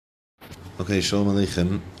Okay, Shalom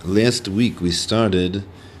Aleichem. Last week we started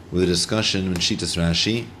with a discussion in Shitas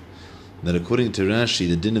Rashi that according to Rashi,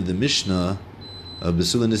 the din of the Mishnah of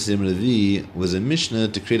Besula Nisim Revi was a Mishnah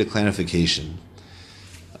to create a clarification.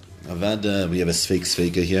 Avada, we have a Sfeik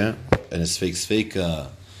Sfeika here, and a Sfeik Sfeika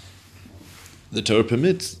the Torah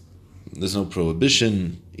permits. There's no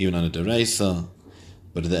prohibition, even on a Deraisa,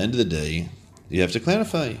 but at the end of the day, you have to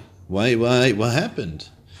clarify. Why, what happened?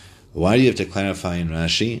 Why do you have to clarify in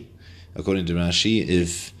Rashi? According to Rashi,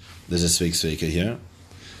 if there's a Sfeik Sfeika here.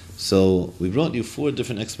 So we brought you 4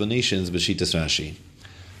 different explanations b'shitas Rashi.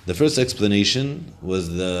 The first explanation was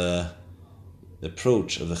the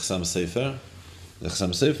approach of the Chassam Sofer. The Chassam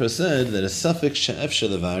Sofer said that a suffix she'ef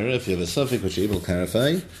she'levarer, if you have a suffix which you're able to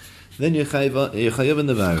clarify, then you're chayav in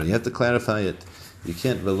the varer. You have to clarify it. You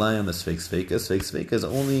can't rely on the Sfeik Sfeika. Sfeik Sfeika is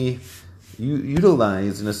only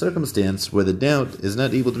utilized in a circumstance where the doubt is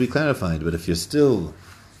not able to be clarified. But if you're still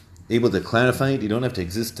able to clarify it, you don't have to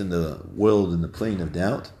exist in the world, in the plane of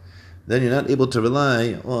doubt, then you're not able to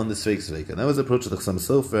rely on the Sfeik Sfeika. That was the approach of the Chassam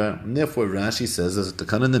Sofer, and therefore Rashi says, as a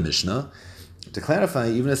takan in the Mishnah, to clarify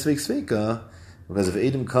even a Sfeik Sfeika, because if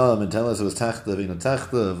Edom come and tell us it was tachta, v'ino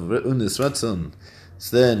tachta, v'unis ratzon,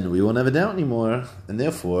 so then we won't have a doubt anymore, and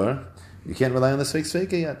therefore you can't rely on the Sfeik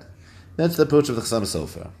Sfeika yet. That's the approach of the Chassam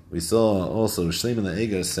Sofer. We saw also Shlomo the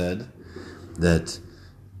Eger said that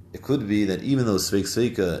it could be that even though Sfeik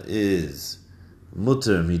Sfeika is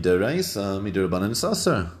mutter midaraisa, midarabanan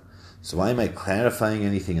sasar. So why am I clarifying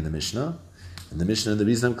anything in the Mishnah? In the Mishnah, the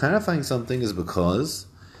reason I'm clarifying something is because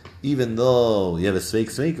even though you have a Sfeik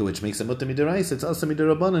Sfeika which makes it mutter midaraisa, it's also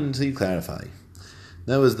midarabanan until you clarify.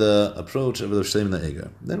 That was the approach of the Shlomo the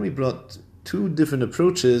Eger. Then we brought 2 different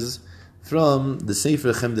approaches from the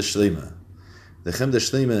Sefer Chemda Shlema. The Chemda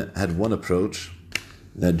Shlema had one approach,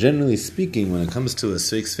 that generally speaking, when it comes to a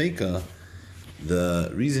Sfeik Sfeika,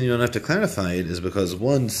 the reason you don't have to clarify it is because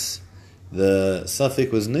once the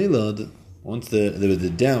suffix was neilad, once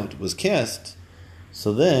the doubt was cast,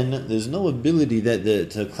 so then there's no ability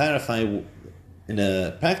to clarify in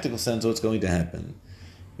a practical sense what's going to happen.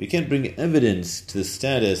 We can't bring evidence to the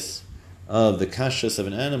status of the kashrus of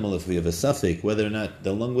an animal if we have a suffix, whether or not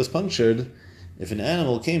the lung was punctured, if an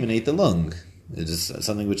animal came and ate the lung. It is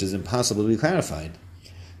something which is impossible to be clarified.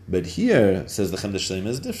 But here, says the Chemda Shlema,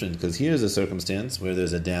 is different, because here's a circumstance where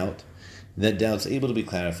there's a doubt, and that doubt's able to be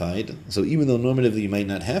clarified. So even though normatively you might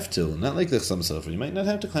not have to, not like the Chassam Sofer, you might not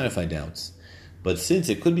have to clarify doubts. But since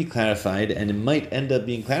it could be clarified, and it might end up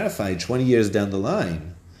being clarified 20 years down the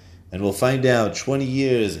line, and we'll find out 20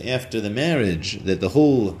 years after the marriage that the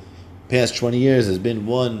whole past 20 years has been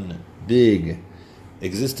one big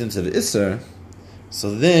existence of Isser,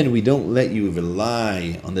 so then we don't let you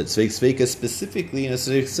rely on that Sfeik Sfeika specifically in a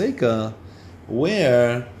Sfeik Sfeika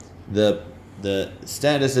where the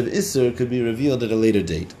status of Isser could be revealed at a later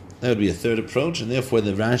date. That would be a third approach, and therefore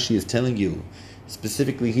the Rashi is telling you,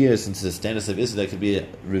 specifically here, since the status of Isser that could be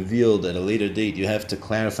revealed at a later date, you have to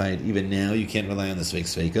clarify it even now, you can't rely on the Sfeik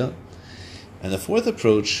Sfeika. And the fourth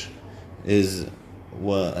approach is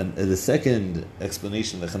the second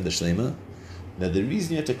explanation of the Chemda Shlema, that the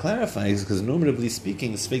reason you have to clarify is because normatively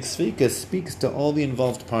speaking, Sfeik Sfeika speaks to all the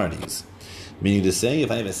involved parties. Meaning to say, if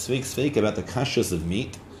I have a Sfeik Sfeika about the kashrus of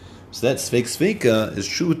meat, so that Sfeik Sfeika is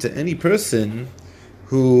true to any person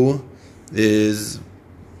who is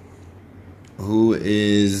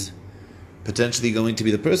potentially going to be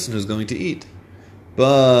the person who's going to eat.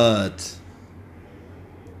 But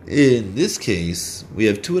in this case, we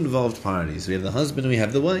have 2 involved parties. We have the husband and we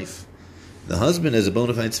have the wife. The husband has a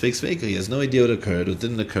bona fide Sfeik Sfeika. He has no idea what occurred, what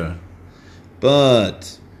didn't occur.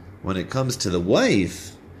 But when it comes to the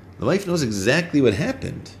wife knows exactly what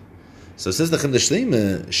happened. So says the Chemda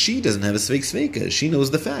Shlema, she doesn't have a Sfeik Sfeika. She knows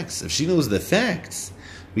the facts. If she knows the facts,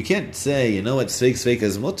 we can't say, you know what, Sfeik Sfeika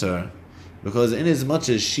is mutter, because in as much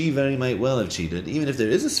as she very might well have cheated, even if there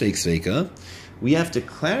is a Sfeik Sfeika, we have to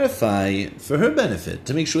clarify for her benefit,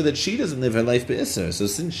 to make sure that she doesn't live her life be'isser. So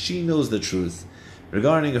since she knows the truth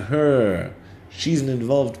regarding her, she's an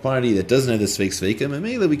involved party that doesn't have the Sfeik Sfeika,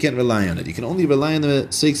 Mamela, we can't rely on it. You can only rely on the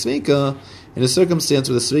Sfeik Sfeika in a circumstance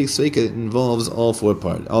where the Sfeik Sfeika involves all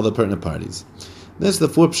the pertinent parties. That's the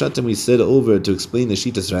 4 pshatim we said over to explain the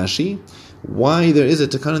Shitas Rashi, why there is a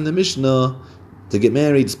takan in the Mishnah to get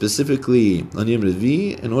married specifically on Yom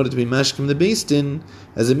Revi in order to be mashkim the Beis Din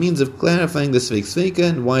as a means of clarifying the Sfeik Sfeika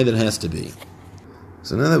and why that has to be.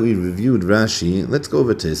 So now that we reviewed Rashi, let's go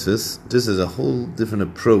over Tosfos. This is a whole different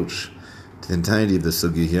approach to the entirety of the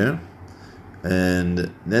sugya here,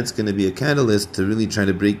 and that's going to be a catalyst to really try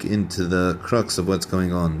to break into the crux of what's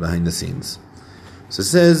going on behind the scenes. So it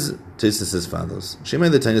says, Tosfos as follows: Shemai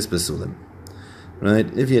the Tainis Besulim. right?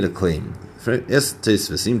 If you had a claim, es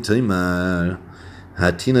Tosfos Toimar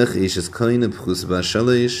Hatinach Ishes Kohen B'chus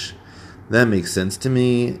B'Shalish. That makes sense to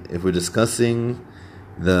me if we're discussing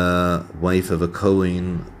the wife of a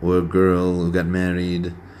Kohen or a girl who got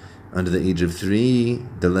married under the age of 3,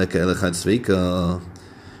 Deleka Elechad Sveika,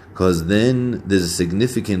 because then there's a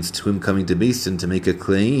significance to him coming to Beis Din to make a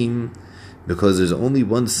claim, because there's only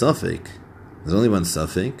one suffix. There's only one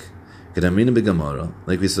suffix. Kedamrina b'Gemara,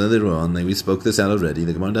 like we said earlier on, like we spoke this out already.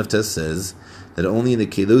 The Gemara Daf Tes says that only in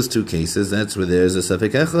those two cases, that's where there's a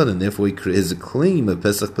suffix echad, and therefore his claim of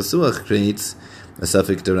Pesach Pasuach creates a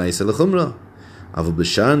suffix deraisa l'chumra. Aval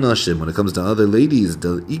b'shar nashim, when it comes to other ladies,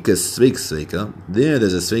 del ika sveik sveika,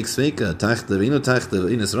 there's a sveik sveika, tachta v'ino tachta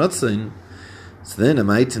v'inas ratzain. So then,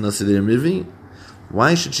 amaitin asidir Rivi,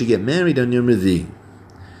 why should she get married on Yom Rivi?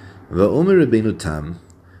 Va'omer Rabbeinu Tam.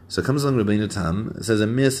 So comes along Rabbeinu Tam, it says a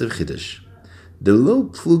massive chiddush. The low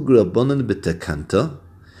plug rabbanan b'tekanta,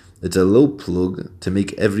 it's a low plug to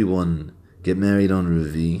make everyone get married on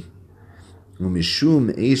Revi.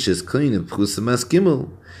 Umishum eishes koyin b'chusamas gimel,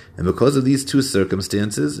 and because of these two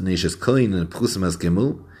circumstances, eishes koyin and b'chusamas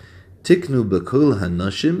gimel, tiknu b'kol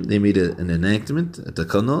hanashim, they made an enactment, a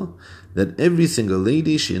takana, that every single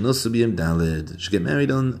lady she'enosu b'yom daled should get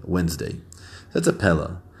married on Wednesday. That's a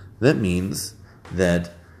pella. That means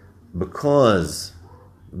that because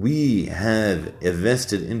we have a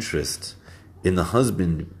vested interest in the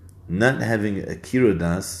husband not having a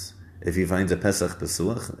kirodas if he finds a Pesach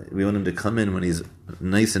Pesuach, we want him to come in when he's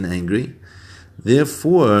nice and angry.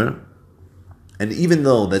 Therefore, and even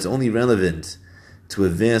though that's only relevant to a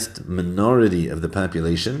vast minority of the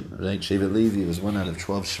population, right? Shevet Levi was 1 out of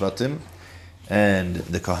 12 Shvatim, and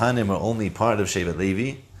the Kohanim are only part of Shevet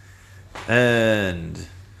Levi, and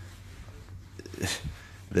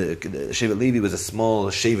the Shevet Levi was a small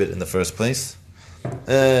Shevet in the first place,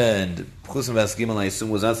 and Chusim Vas Gimel, I assume,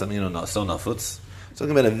 was not something, so nafutz.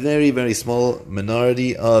 Talking about a very, very small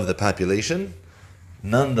minority of the population.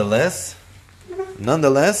 Nonetheless,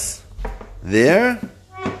 there,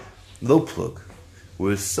 low plug.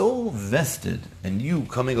 We're so vested in you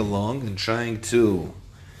coming along and trying to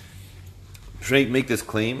make this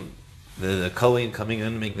claim, the Kohen coming in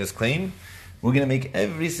and making this claim, we're going to make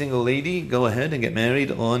every single lady go ahead and get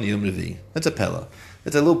married on Yom Revi. That's a pella.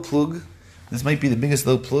 That's a low plug. This might be the biggest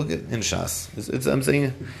low plug in Shas. I'm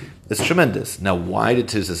saying it's tremendous. Now, why did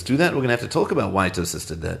Tosfos do that? We're going to have to talk about why Tosfos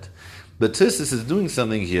did that. But Tosfos is doing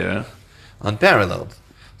something here unparalleled.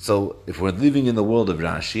 So, if we're living in the world of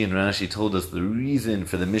Rashi, and Rashi told us the reason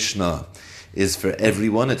for the Mishnah is for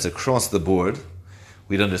everyone, it's across the board,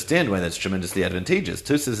 we'd understand why that's tremendously advantageous.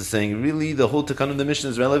 Tosfos is saying, really, the whole Tikkun of the Mishnah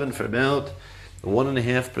is relevant for about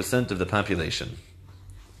 1.5% of the population.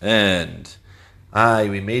 And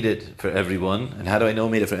we made it for everyone. And how do I know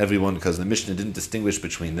we made it for everyone? Because the Mishnah didn't distinguish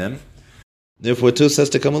between them. Therefore, Tosfos has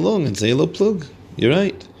to come along and say, hello, plug. You're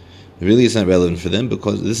right. Really, it's not relevant for them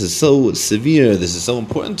because this is so severe, this is so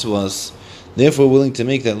important to us. Therefore, we're willing to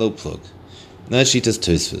make that low plug. That's Shitas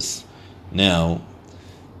Tosfos. Now,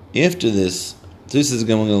 after this, Tosfos is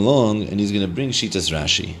going along and he's going to bring Shitas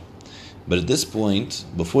Rashi. But at this point,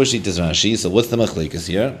 before Shitas Rashi, so what's the machlekes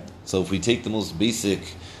here? So if we take the most basic,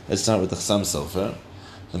 let's start with the Chassam Sofer.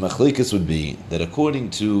 The machlekes would be that according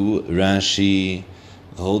to Rashi,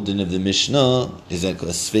 the whole din of the Mishnah is that a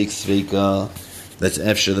sveik sveika, that's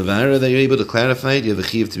after the vara, that you're able to clarify it, you have a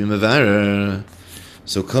chiv to be mavara.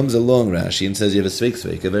 So comes along Rashi and says you have a sveik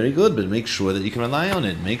sveika, very good, but make sure that you can rely on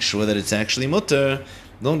it. Make sure that it's actually mutter.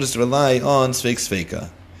 Don't just rely on sveik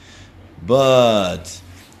sveika. But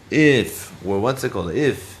if we're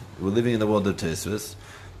living in the world of Tosfos,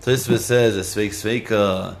 Tosfos says a sveik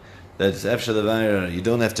sveika, that's after the vara, you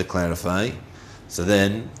don't have to clarify. So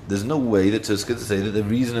then there's no way that Tosfos could say that the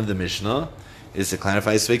reason of the Mishnah is to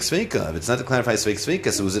clarify sveik sveika. If it's not to clarify sveik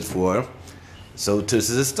sveika, so who's it for? So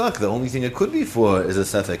Tosfos is stuck. The only thing it could be for is a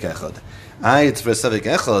safek echad. It's for a safek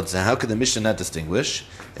echad, so how could the Mishnah not distinguish?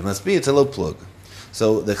 It must be, it's a low plug.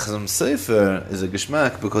 So the Chassam Sofer is a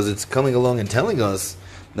geshmak because it's coming along and telling us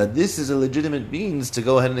that this is a legitimate means to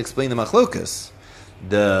go ahead and explain the machlokas.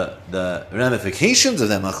 The ramifications of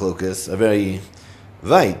that machlokas are very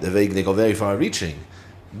wide. They go very far-reaching.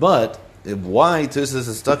 But why Tosfos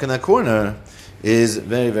is stuck in that corner is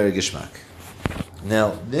very, very geshmak.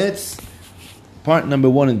 Now, that's part number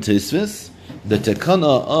 1 in Tosfos. The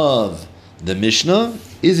takana of the Mishnah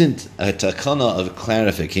isn't a takana of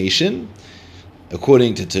clarification.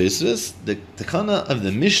 According to Tosfos, the takana of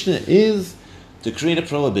the Mishnah is to create a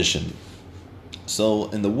prohibition. So,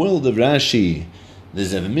 in the world of Rashi,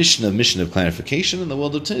 there's a Mishnah of clarification. In the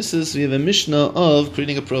world of Tosfos, we have a Mishnah of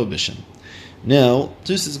creating a prohibition. Now,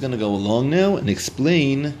 Tus is going to go along now and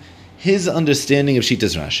explain his understanding of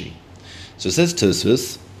Shitas Rashi. So it says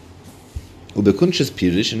Tosfos, Ubekunches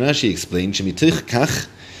Pirish, and Rashi explained, Shemitich Kach,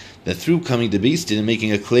 that through coming to Beis Din and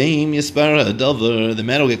making a claim, Yespara Adavar, the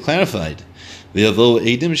matter will get clarified. Ve'avo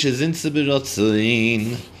Eidim Shezinse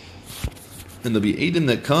B'Ratzain, and there'll be Eidim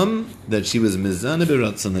that come that she was Mizana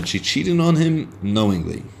B'Ratzain, that she cheated on him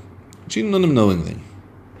knowingly.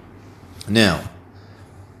 Now,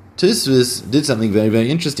 Tosfos did something very, very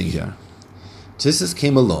interesting here. Tosfos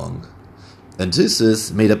came along, and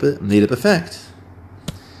Tosfos made up a fact.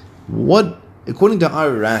 What, according to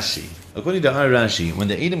our Rashi, when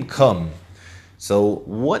the Edom come, so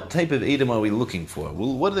what type of Edom are we looking for?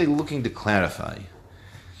 Well, what are they looking to clarify?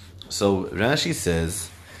 So Rashi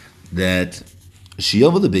says that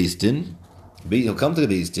Shiyavu the Beis Din, he'll come to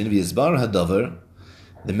the Beis Din, v'yizbar hadavar,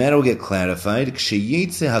 the matter will get clarified,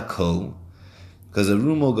 k'sheyetze hakol, because a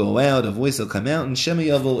room will go out, a voice will come out, and Shema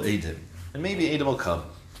Yavol Edom. And maybe Edom will come.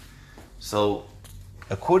 So,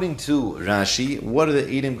 according to Rashi, what are the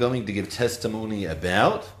Edom going to give testimony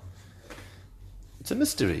about? It's a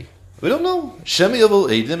mystery. We don't know. Shema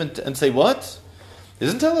Yavol Edom, and say what? It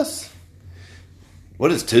doesn't tell us. What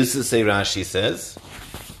does Tosfos say Rashi says?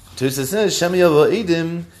 Tosfos says, Shema Yavol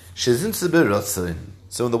Edom, Shezin Seber Ratzin.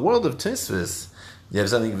 So in the world of Tosfos, we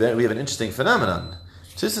have an interesting phenomenon.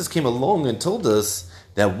 Tosfos came along and told us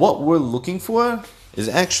that what we're looking for is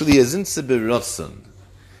actually a zinse b'ratzon.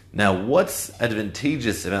 Now, what's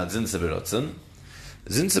advantageous about zinse b'ratzon?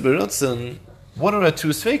 Zinse b'ratzon, what are our two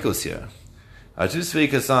sveikos here? Our two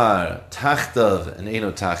sveikos are tachtav and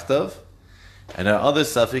eno tachtav, and our other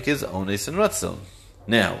suffix is ones and ratzon.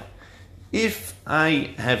 Now, if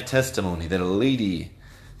I have testimony that a lady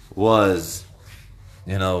was,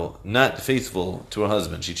 not faithful to her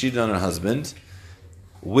husband, she cheated on her husband,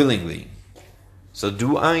 willingly. So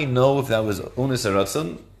do I know if that was Onis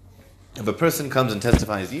Aratzon? If a person comes and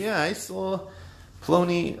testifies, I saw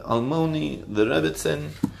Ploni, Almoni, the Rebbitzin,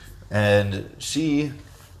 and she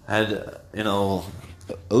had,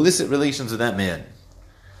 illicit relations with that man.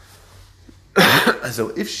 So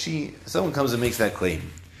if someone comes and makes that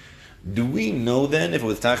claim, do we know then if it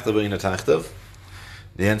was Tachtav or not Tachtav?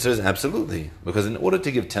 The answer is absolutely. Because in order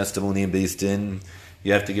to give testimony in Beis Din,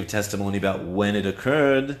 you have to give testimony about when it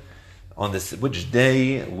occurred, on this, which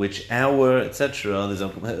day, which hour, etc. There's a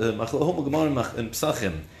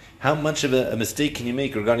Psachim. How much of a mistake can you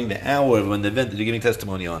make regarding the hour of when the event that you're giving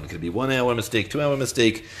testimony on? Could it be 1 hour mistake, 2 hour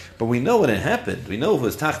mistake? But we know when it happened. We know if it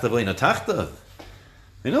was Tachtav or not Tachtav.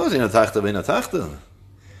 We know it was not Tachtav or not Tachtav.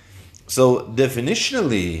 So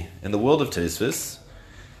definitionally, in the world of Tosfos,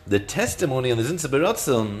 the testimony on the Zinse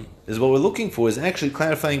B'Ratzon is what we're looking for, is actually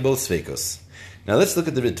clarifying both Sveikos. Now let's look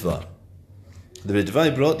at the Ritva. The Ritva I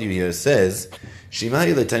brought you here says,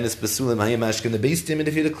 Shimai Letainis Basulim Hayim Ashken the Beis Din, and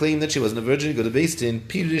if you had a claim that she wasn't a virgin, you go to Beis Din,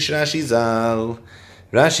 Pirish Rashi Zal.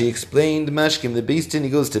 Rashi explained, Mashkim the Beis Din, he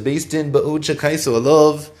goes to Beis Din, Ba'ud Shakaiso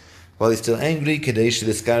Alov, while he's still angry, Kadesh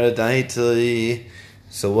Liskara Daitoi.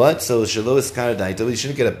 So what? So Shalo Iskara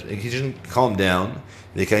Daitoi, he shouldn't calm down.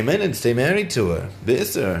 They came in and stay married to her,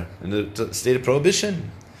 Be'isr, in the state of prohibition.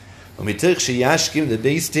 Umitich Sheyashkim the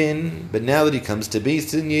Beis Din, but now that he comes to Beis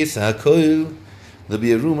Din, Yesa HaKoil, there'll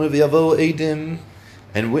be a rumor of Yavo Eidim,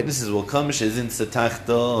 and witnesses will come, Shezin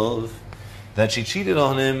Satachtov, that she cheated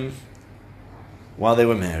on him while they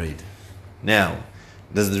were married. Now,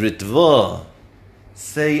 does the Ritva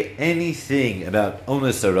say anything about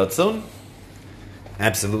Ones Haratzon?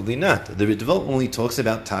 Absolutely not. The Ritva only talks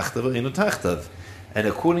about Tachtav or Eno Tachtav. And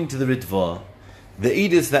according to the Ritva, the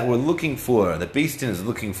Edis that we're looking for, that Beis Din is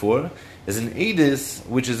looking for, is an Edis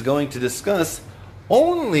which is going to discuss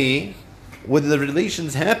only whether the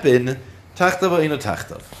relations happen Tachtav or Eno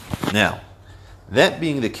Tachtav. Now, that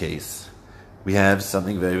being the case, we have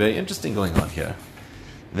something very, very interesting going on here.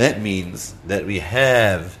 That means that we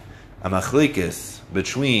have a machlekes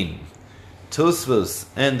between Tosfos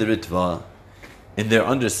and the Ritva in their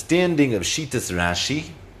understanding of Shitas Rashi,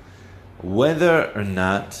 whether or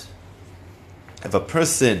not, if a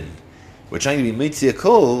person, we're trying to be Mitzia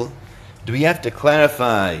Kol, do we have to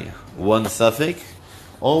clarify one suffix?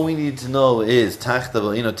 All we need to know is Tachtav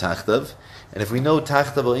or Eno Tachtav, and if we know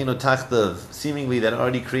Tachtav or Eno Tachtav, seemingly that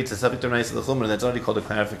already creates a suffix to Rais of the Chumrah, that's already called a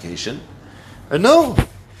clarification. Or no,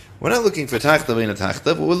 we're not looking for Tachtav or Eno Tachtav,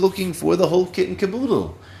 but we're looking for the whole kit and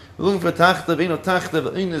caboodle. We're looking for Tachtav, Eno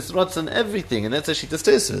Tachtav, Enos, Ratzon, everything, and that's a Shitas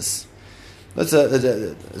Tosfos.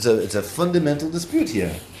 It's a fundamental dispute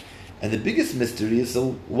here. And the biggest mystery is,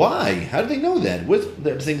 so why? How do they know that?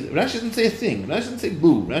 Rashi doesn't say a thing. Rashi doesn't say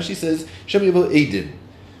boo. Rashi says, Shem Yavo Eidim.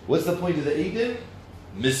 What's the point of the Eidim?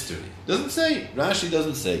 Mystery. Doesn't say. Rashi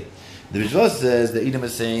doesn't say. The Rishva says the Edom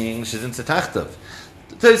is saying she's in Tzatachtav.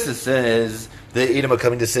 The Tosfos says the Edom are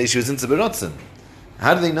coming to say she was in Tzibaratzen.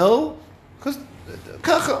 How do they know? Because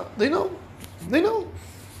Kacha, they know. They know.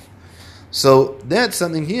 So that's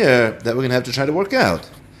something here that we're going to have to try to work out.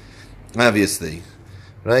 Obviously.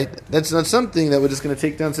 Right? That's not something that we're just going to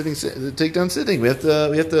take down sitting. We have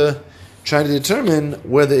to try to determine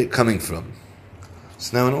where they're coming from.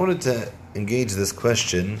 So now in order to engage this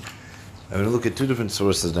question, I'm going to look at two different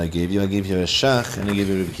sources that I gave you. I gave you a Shach and I gave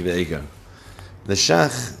you Rabbi Akiva Eiger. The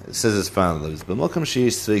Shach says as follows: B'malkam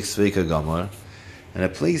sheyesh sveik sveika gamar, in a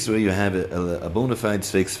place where you have a bona fide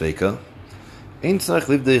sveik sveika, ein tzarich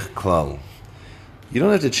livdeich klal. You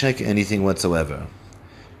don't have to check anything whatsoever.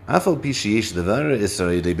 Afal pi sheyesh devara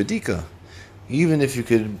isar yedei bedika. Even if you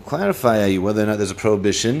could clarify whether or not there's a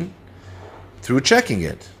prohibition through checking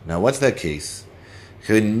it. Now, what's that case?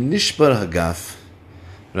 Nishbar hagaf.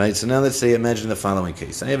 Right, so now let's say, imagine the following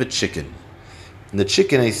case. I have a chicken. And the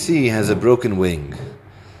chicken I see has a broken wing.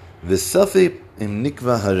 V'safi im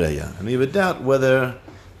nikva hareya. And we have a doubt whether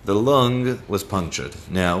the lung was punctured.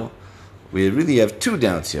 Now, we really have two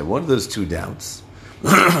doubts here. One of those two doubts,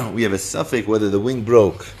 we have a suffix whether the wing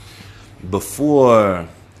broke before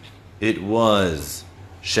it was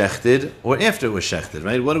shechted or after it was shechted,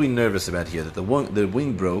 right? What are we nervous about here? That the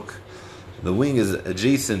wing broke. The wing is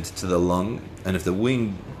adjacent to the lung, and if the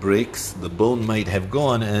wing breaks, the bone might have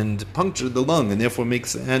gone and punctured the lung, and therefore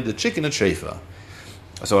makes the chicken a treifa.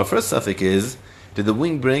 So our first suffix is, did the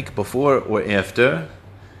wing break before or after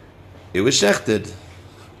it was shechted?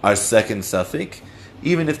 Our second suffix,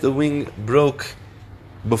 even if the wing broke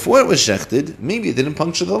before it was shechted, maybe it didn't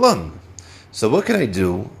puncture the lung. So what can I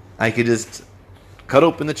do? I could just cut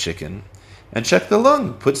open the chicken and check the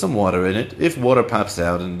lung, put some water in it. If water pops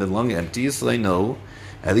out and the lung empties, so I know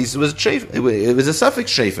at least it was a treif. It was a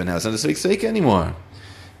suffix treifa now. It's not a suffix sveika anymore.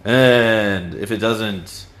 And if it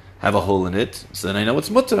doesn't have a hole in it, so then I know it's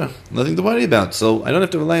mutter. Nothing to worry about. So I don't have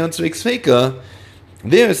to rely on suffix sveika.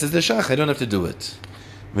 There says the Shach, I don't have to do it.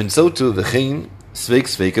 When so too v'chein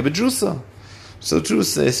suffix sveika bedrusa. So true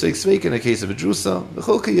says suffix sveika in the case of bedrusa.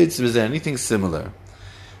 V'chol kayetz is there anything similar?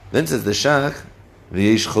 Then says the Shach.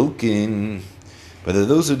 V'yesh cholkin, but there are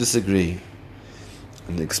those who disagree.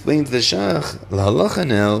 And explains the Shach, l'halacha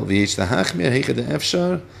now, v'yesh tahachmir heicha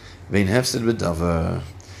de'efshar, v'ein hefsid b'davar.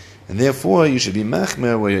 And therefore, you should be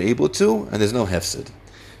machmer where you're able to, and there's no hefsid.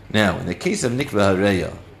 Now, in the case of nikva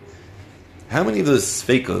hareya, how many of those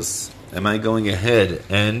sfeikos am I going ahead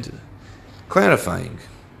and clarifying?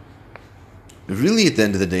 Really, at the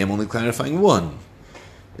end of the day, I'm only clarifying one.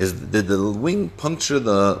 Did the wing puncture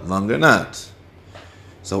the lung or not?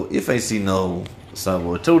 So if I see no, so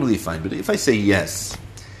we're totally fine. But if I say yes,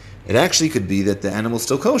 it actually could be that the animal's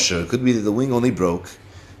still kosher. It could be that the wing only broke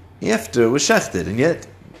after it was shechted. And yet,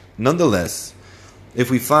 nonetheless,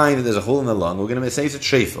 if we find that there's a hole in the lung, we're going to say it's a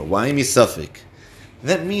treifa. Why am I suffik?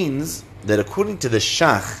 That means that according to the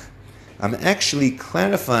Shach, I'm actually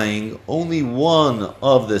clarifying only one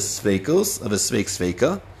of the sveikos, of a sveik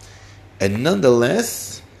sveika, and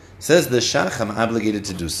nonetheless, says the Shach, I'm obligated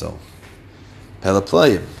to do so.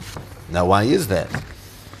 Pelaplayim. Now, why is that?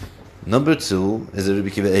 Number two is a Rabbi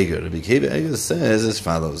Akiva Eiger. Rabbi Akiva Eiger says as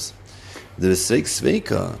follows: the sveik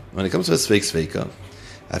sveika, when it comes to a sveik sveika,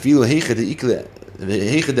 afilu heicha de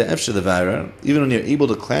efshe levara, even when you're able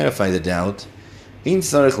to clarify the doubt, ein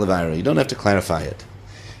tzarich levara, you don't have to clarify it.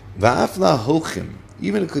 Va'afla hochim,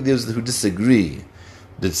 even those who disagree,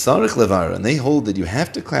 the tzarich levara, and they hold that you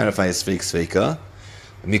have to clarify a sveik sveika,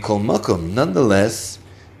 mikol makom, nonetheless.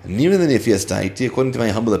 Nearer than if yes taiti, according to my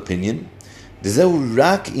humble opinion, Dezehu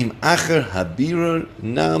rak im acher habirur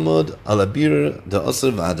namod alabirur da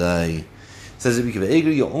osir vadai. Says Rabbi Akiva Eiger,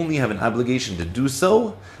 you only have an obligation to do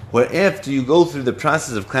so, where after you go through the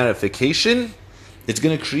process of clarification, it's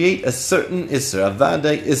going to create a certain isser, a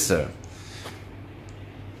vadai isser.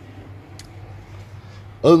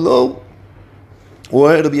 Although,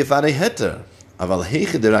 or it'll be a vadai heter. Aval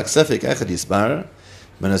heiche derak sefek echad yisbar.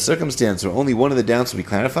 When a circumstance where only one of the doubts will be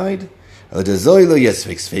clarified, and if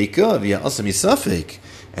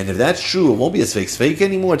that's true, it won't be a sfeik sveika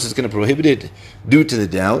anymore, it's just going to prohibit it due to the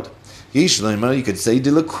doubt. You could say,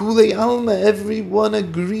 everyone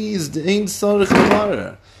agrees, you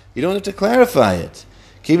don't have to clarify it.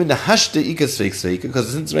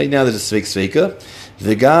 Because since right now there's a sfeik sveika,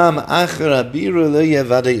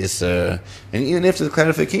 and even after the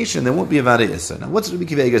clarification, there won't be a vadei iser. Now what's Rabbi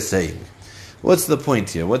Akiva Eiger saying? What's the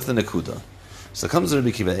point here? What's the nekuda? So comes Rabbi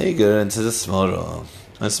Akiva Eiger and says a svara.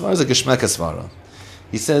 A svara is a geshmak svara.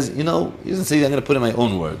 He says, he doesn't say I'm going to put in my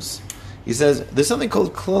own words. He says, there's something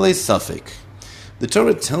called klalei safek. The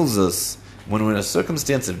Torah tells us when we're in a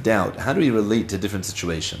circumstance of doubt, how do we relate to different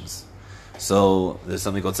situations? So there's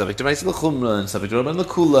something called Safek D'Oraisa L'Chumra, and Safek D'Rabbanan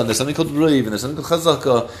L'Kula, and there's something called Reiv, and there's something called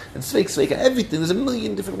Chazaka, and Sveika, everything. There's a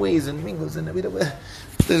million different ways and mingles, and the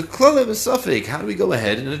Klal of a Safek. How do we go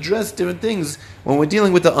ahead and address different things when we're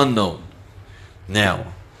dealing with the unknown?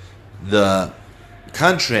 Now, the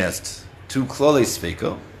contrast to Klal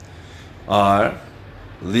Sveika are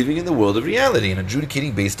living in the world of reality and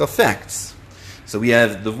adjudicating based off facts. So we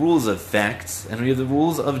have the rules of facts, and we have the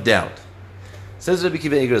rules of doubt. Says Rabbi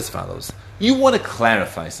Akiva Eiger as follows. You want to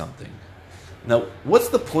clarify something. Now, what's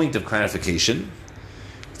the point of clarification?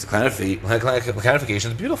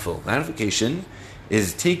 Clarification is beautiful. Clarification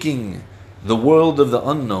is taking the world of the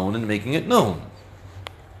unknown and making it known.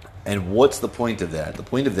 And what's the point of that? The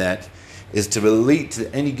point of that is to relate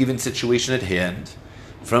to any given situation at hand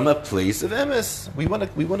from a place of emes. We want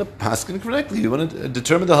to paskin correctly. We want to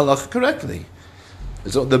determine the halacha correctly.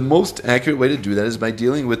 So the most accurate way to do that is by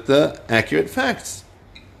dealing with the accurate facts.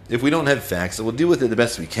 If we don't have facts, we'll deal with it the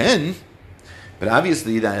best we can. But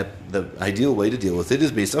obviously, the ideal way to deal with it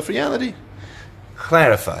is based off reality.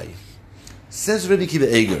 Clarify. Says Rabbi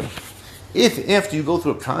Akiva Eiger, if after you go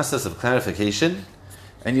through a process of clarification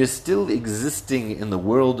and you're still existing in the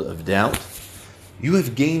world of doubt, you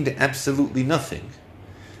have gained absolutely nothing.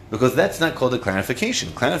 Because that's not called a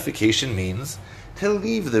clarification. Clarification means to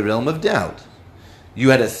leave the realm of doubt. You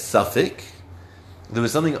had a suffix, there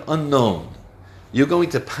was something unknown. You're going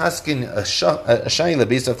to paskin a shayla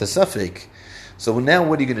based off the suffix. So now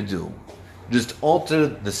what are you going to do? Just alter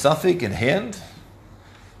the suffix in hand?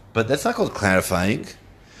 But that's not called clarifying.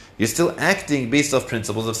 You're still acting based off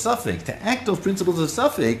principles of suffix. To act off principles of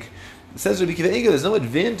suffix, says Rabbi Akiva Eiger, there's no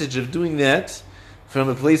advantage of doing that from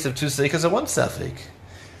a place of two seikas or one suffix.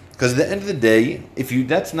 Because at the end of the day,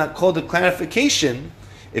 that's not called a clarification,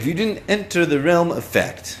 if you didn't enter the realm of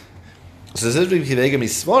fact. So it says Rabbi Akiva Eiger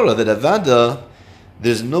Misvara that Avada,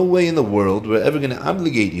 there's no way in the world we're ever going to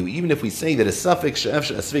obligate you, even if we say that a suffix, a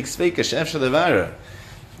sveik sveika, she'efshar levara.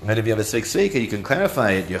 And if you have a sveik sveika, you can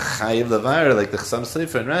clarify it, you're chayiv levara, like the Chassam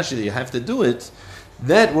Sofer and Rashi, that you have to do it.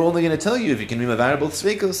 That we're only going to tell you if you can be mavara both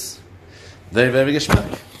sveikos. Very, very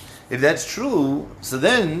geschmack. If that's true, so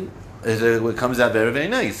then it comes out very, very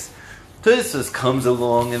nice. Tosfos comes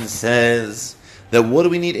along and says that what do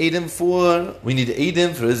we need Eidim for? We need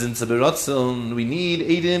Eidim for Izin Sabiratzon. We need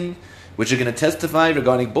Eidim which are going to testify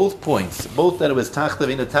regarding both points, both that it was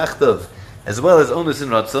Tachtav and Tachtav, as well as Onus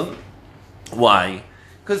and Ratzon. Why?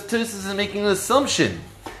 Because Tosfos is making an assumption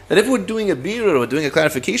that if we're doing a birur or doing a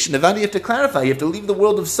clarification, then you have to clarify. You have to leave the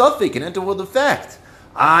world of suffix and enter the world of fact.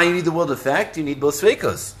 You need the world of fact, you need both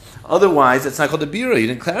sveikos. Otherwise, it's not called a birur. You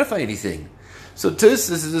didn't clarify anything. So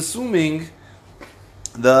Tosfos is assuming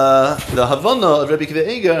the Havana of Rabbi Akiva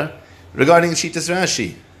Eiger regarding Shitas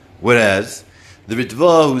Rashi. Whereas, the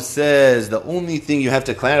Ritva who says the only thing you have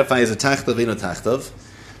to clarify is a Tachtav and a Tachtav,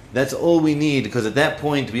 that's all we need, because at that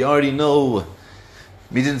point we already know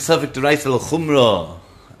Midin Safek D'Oraisa L'Chumra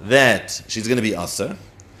that she's going to be Asar.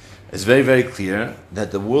 It's very, very clear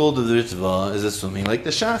that the world of the Ritva is assuming, like the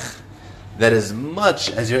Shach, that as much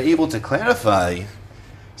as you're able to clarify,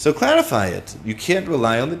 so clarify it. You can't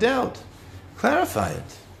rely on the doubt. Clarify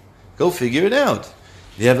it. Go figure it out.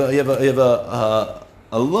 You have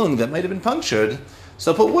a lung that might have been punctured,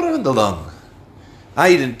 so put water in the lung.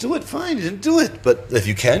 You didn't do it, fine, you didn't do it, but if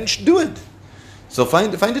you can, do it. So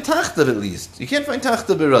find a Tachtav at least. You can't find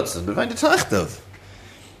Tachtav b'Ratzon, but find a Tachtav.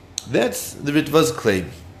 That's the Ritva's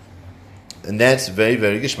claim. And that's very,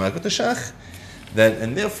 very geschmack with the Shach.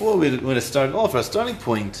 And therefore, we're going to start off, our starting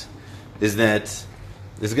point is that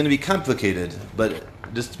it's going to be complicated, but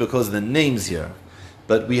just because of the names here.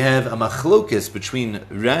 But we have a machlokes between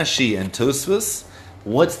Rashi and Tosfos.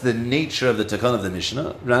 What's the nature of the Takana of the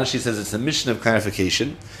Mishnah? Rashi says it's a Mishnah of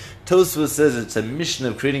clarification. Tosfos says it's a Mishnah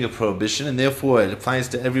of creating a prohibition, and therefore it applies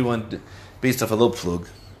to everyone based off a low plug.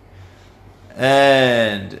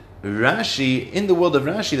 And Rashi, in the world of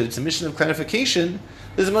Rashi, that it's a Mishnah of clarification,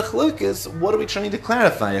 there's a machlokes. What are we trying to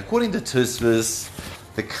clarify? According to Tosfos,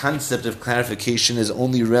 the concept of clarification is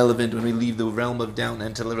only relevant when we leave the realm of doubt and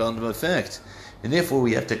enter the realm of effect. And therefore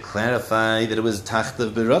we have to clarify that it was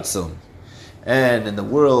Tachtav b'Ratzon. And in the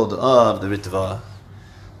world of the Ritva,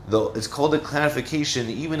 though it's called a clarification,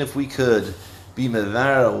 even if we could be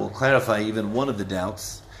Mevara, we'll clarify even one of the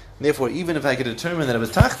doubts. And therefore, even if I could determine that it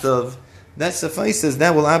was Tachtav, that suffices,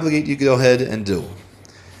 that will obligate you to go ahead and do.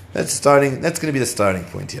 That's going to be the starting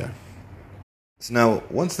point here. So now,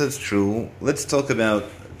 once that's true, let's talk about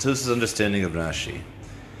Tosfos' understanding of Rashi.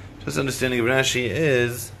 Tosfos' understanding of Rashi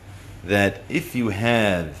is that if you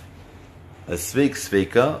have a sveik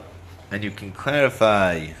sveika, and you can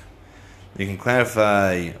clarify You can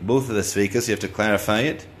clarify both of the sveikas, you have to clarify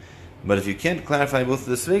it. But if you can't clarify both of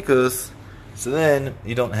the sveikas, so then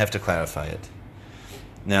you don't have to clarify it.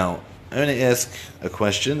 Now, I'm going to ask a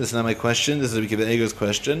question. This is not my question. This is Rabbi Akiva Eiger's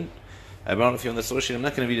question. I brought it for you on the source sheet. I'm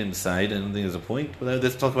not going to read it inside. I don't think there's a point. But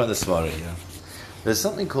let's talk about the svara here. There's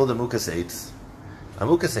something called a mukas eitz. A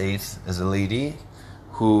mukas eitz is a lady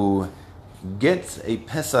who gets a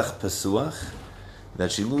pesach pesuach,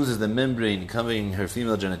 that she loses the membrane covering her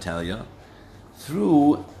female genitalia,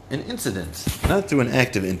 through an incident, not through an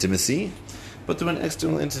act of intimacy, but through an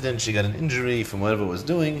external incident. She got an injury from whatever it was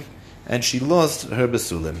doing, and she lost her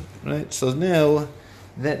basulim. Right? So now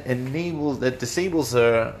that disables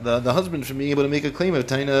her, the husband, from being able to make a claim of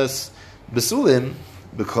tainas basulim,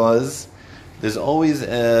 because there's always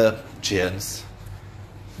a chance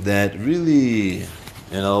that really,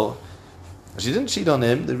 she didn't cheat on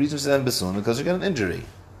him. The reason she's having basulim because she got an injury.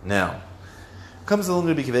 Now, comes along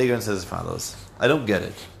Rabbi Akiva Eiger and says as follows: I don't get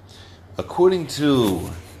it. According to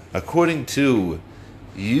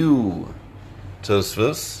you,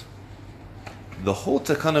 Tosfos, the whole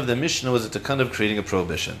takan of the Mishnah was a takan of creating a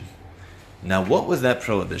prohibition. Now, what was that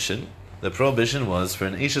prohibition? The prohibition was for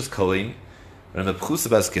an Eishes Kohen, or a Mepchusa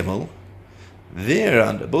Bas Gimel. There,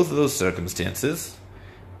 under both of those circumstances,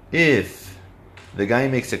 if the guy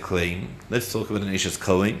makes a claim, let's talk about an Eishes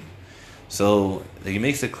Kohen. So he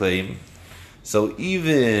makes a claim. So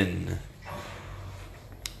even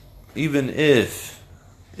if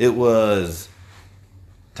it was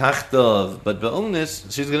tachtav, but be'onis,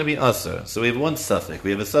 she's going to be aser. So we have one suffix.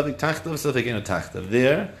 We have a suffix tachtav, suffix and a tachtav.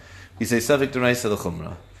 There, we say suffix deraisa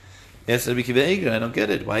l'chumra. Yes, Rabbi Akiva Eiger, I don't get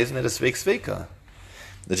it. Why isn't that a sveik sveika?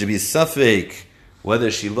 There should be a suffix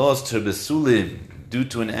whether she lost her besulim due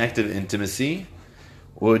to an act of intimacy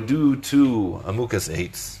or due to a mukas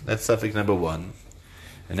eitz. That's suffix number one.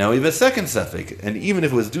 And now we have a second suffix. And even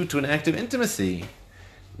if it was due to an act of intimacy,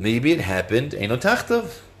 maybe it happened eino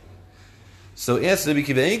tachtav. So yes, Rabbi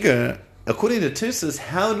Akiva Eiger, according to Tosfos,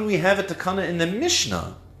 how do we have a takana in the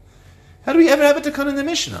Mishnah? How do we ever have a takana in the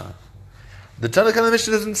Mishnah? The takana in the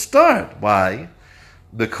Mishnah doesn't start. Why?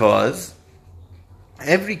 Because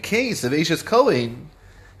every case of Eishes Kohen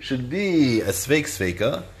should be a sveik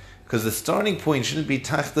sveika, because the starting point shouldn't be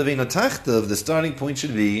tachtav eino tachtav. The starting point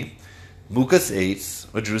should be mukas eitz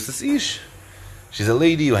or drusas ish. She's a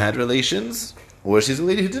lady who had relations, or she's a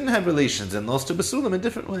lady who didn't have relations and lost her basulim in a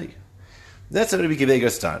different way. That's how Rabbi Akiva Eiger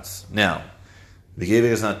starts. Now, Rabbi Akiva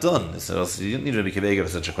Eiger is not done, so else you didn't need Rabbi Akiva Eiger for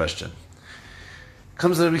such a question.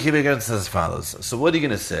 Comes Rabbi Akiva Eiger and says as follows: so what are you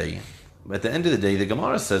going to say? At the end of the day, the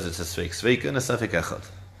Gemara says it's a sveik sveika and a suffix echad.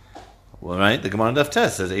 Well, right? The Gemara in Daf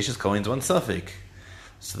Tes says Eishes Kohen's one suffix.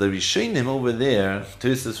 So the Rishonim over there,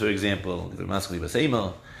 Tosfos, for example,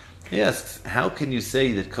 he asks, how can you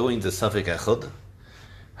say that Kohen's a suffix echad?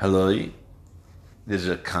 Haloi, there's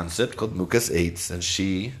a concept called mukas eitz, and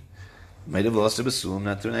she might have lost her basulim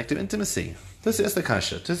not through an act of intimacy. This is the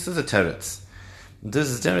kasha. This is a teretz.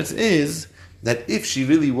 This teretz is that if she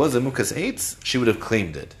really was a mukas eitz, she would have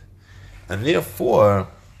claimed it. And therefore,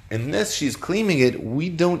 unless she's claiming it, we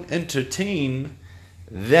don't entertain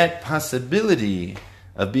that possibility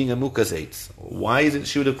of being a mukas eitz. Why is it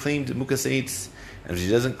she would have claimed mukas eitz? And if she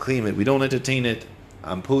doesn't claim it, we don't entertain it.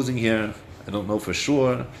 I'm posing here, I don't know for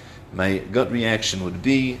sure. My gut reaction would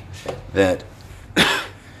be that,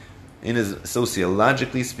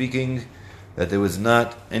 sociologically speaking, that there was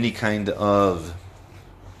not any kind of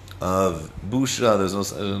busha,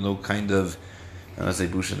 there's no kind of, I don't say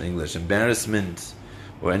busha in English, embarrassment,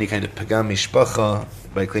 or any kind of pagam mishpacha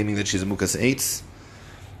by claiming that she's a mukas eitz.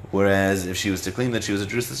 Whereas if she was to claim that she was a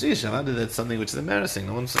drusas ish, that's something which is embarrassing.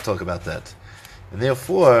 No one wants to talk about that. And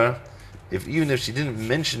therefore, even if she didn't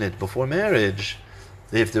mention it before marriage,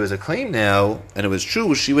 if there was a claim now and it was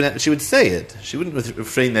true, she would say it. She wouldn't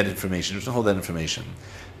refrain that information. She wouldn't hold that information.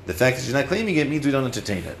 The fact that she's not claiming it means we don't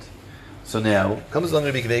entertain it. So now comes along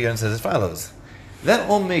Rabbi Akiva Eiger and says as follows: that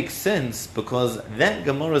all makes sense because that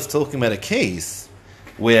Gemara is talking about a case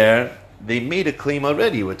where they made a claim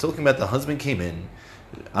already. We're talking about the husband came in.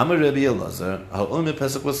 Amar Rabbi Elazar,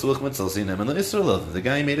 the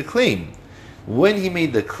guy made a claim. When he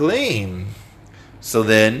made the claim, so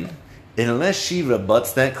then, unless she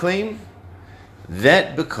rebuts that claim,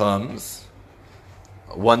 that becomes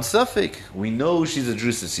one suffix. We know she's a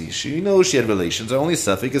drusas ish. We know she had relations. Our only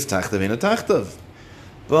suffix is tachtav and a tachtav.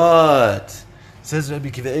 But, says Rabbi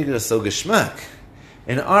Akiva Eiger, so geschmack.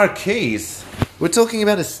 In our case, we're talking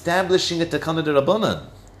about establishing a takana d'Rabbanan.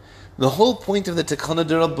 The whole point of the takana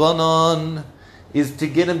d'Rabbanan is to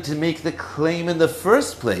get him to make the claim in the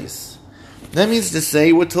first place. That means to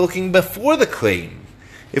say we're talking before the claim.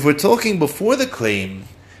 If we're talking before the claim,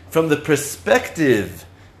 from the perspective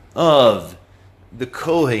of the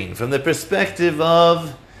Kohen, from the perspective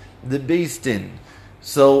of the Beis Din.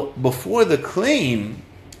 So before the claim,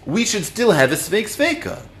 we should still have a Sveik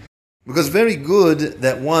Sveika. Because very good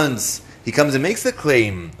that once he comes and makes the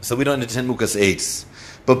claim, so we don't attend Mukas Eitz.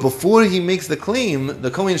 But before he makes the claim,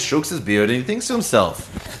 the Kohen strokes his beard and he thinks to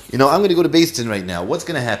himself, I'm going to go to Beis Din right now. What's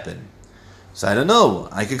going to happen? So I don't know.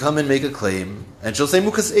 I could come and make a claim and she'll say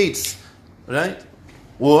Mukas Eitz, right?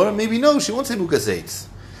 Or maybe no, she won't say Mukas Eitz.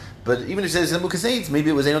 But even if she says Mukas Eitz,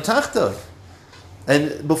 maybe it was Eino Tachtav.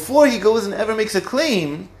 And before he goes and ever makes a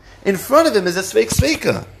claim, in front of him is a Sveik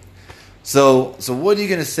Sveika. So what are you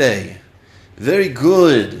going to say? Very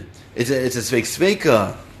good. It's a Sveik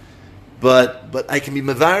Sveika. But I can be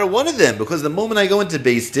Mavara one of them, because the moment I go into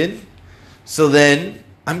Beis Din, so then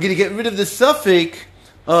I'm going to get rid of the suffix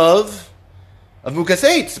of Mukas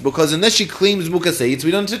Eitz, because unless she claims Mukas Eitz,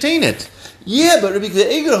 we don't entertain it. Yeah, but Rabbi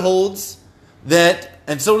Akiva Eiger holds that,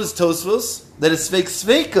 and so does Tosfos, that it's Sveik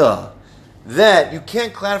Sveika, that you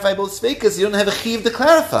can't clarify both Sveikas, you don't have a chiv to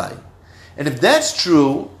clarify. And if that's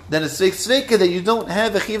true, then it's Sveik Sveika that you don't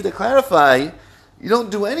have a chiv to clarify, you don't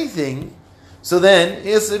do anything. So then,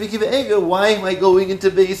 yes, Rabbi Akiva Eiger, why am I going into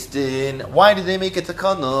Beis Din? Why did they make a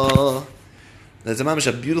takana? That's a mamish,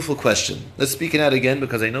 a beautiful question. Let's speak it out again,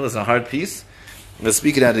 because I know it's a hard piece. Let's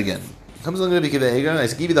speak it out again. Comes along Rabbi Akiva Eiger, I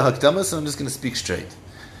give you the hakdama, so I'm just going to speak straight.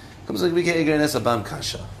 Comes along Rabbi Akiva Eiger and asks Abam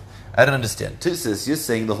Kasha. I don't understand. Tussis, you're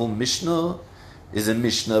saying the whole Mishnah is a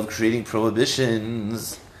Mishnah of creating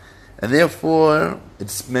prohibitions, and therefore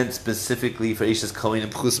it's meant specifically for Eishes Kohen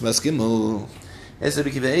and Pchus Maskimul. Yes,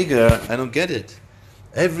 Rabbi Akiva Eiger, I don't get it.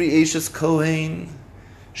 Every Eishes Kohen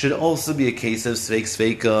should also be a case of Sveik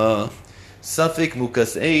Sveika, Safik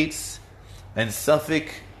Mukas Eitz, and Safik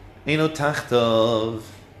Eino Tachtav.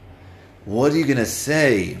 What are you going to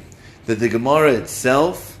say? That the Gemara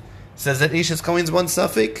itself says that Eishes Kohen's one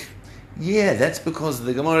Safik? Yeah, that's because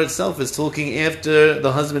the Gemara itself is talking after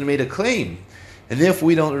the husband made a claim. And therefore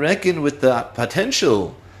we don't reckon with the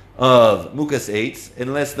potential of Mukas Eitz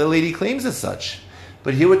unless the lady claims as such.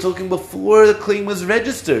 But here we're talking before the claim was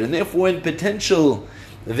registered, and therefore in potential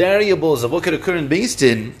variables of what could occur in Beis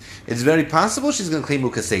Din, it's very possible she's going to claim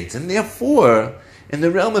Mukas Eitz. And therefore, in the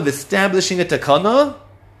realm of establishing a takana,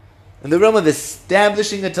 in the realm of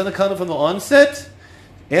establishing a takana from the onset,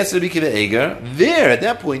 answer Rabbi Akiva Eiger, there, at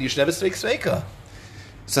that point, you should have a Sveik Sveika.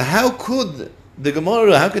 So how could the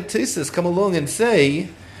Gemara, how could Tosfos come along and say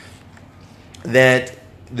that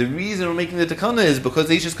the reason we're making the takana is because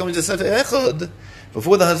they just come into Sefer Echad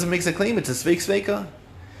before the husband makes a claim, it's a Sveik Sveika?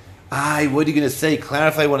 What are you going to say?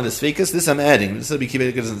 Clarify one of the Sveikas? This I'm adding. This Rabbi Akiva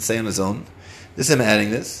Eiger doesn't say on his own. This I'm adding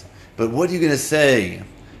this. But what are you going to say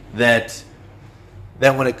that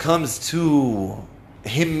when it comes to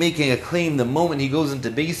him making a claim the moment he goes into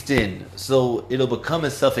Beis Din, so it'll become a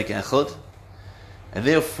Safek Echad, and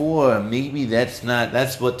therefore maybe that's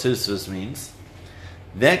what Tosfos means.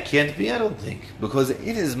 That can't be, I don't think, because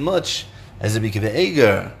in as much as Rabbi Akiva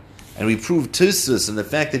Eiger, and we proved Tosfos and the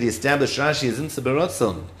fact that he established Rashi as Insa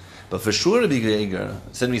Baratzon, but for sure Rabbi Akiva Eiger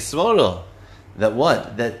said Misvara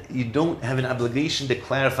that you don't have an obligation to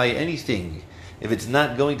clarify anything if it's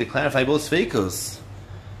not going to clarify both Sveikos.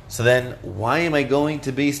 So then, why am I going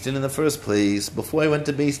to Beis Din in the first place? Before I went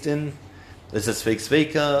to Beis Din, there's a Sveik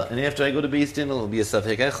Sveika, and after I go to Beis Din, it'll be a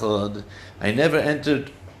Safek Echad. I never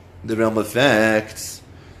entered the realm of facts.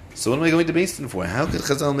 So what am I going to Beis Din for? How could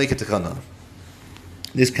Chazal make a takana?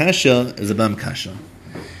 This kasha is a bam kasha.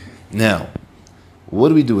 Now, what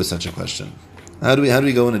do we do with such a question? How do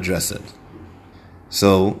we go and address it?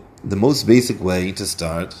 So, the most basic way to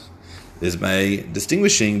start is by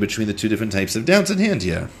distinguishing between the two different types of doubts at hand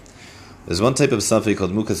here. There's one type of suffix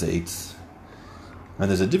called Mukas Eitz, and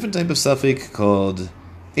there's a different type of suffix called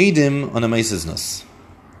Eidim on a Meiseznus.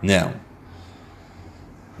 Now,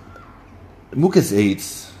 Mukas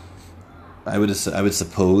Eitz, I would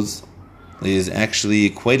suppose, is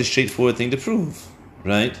actually quite a straightforward thing to prove,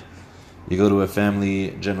 right? You go to a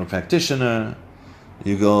family general practitioner,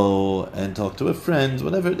 you go and talk to a friend,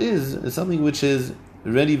 whatever it is, it's something which is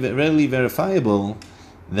readily verifiable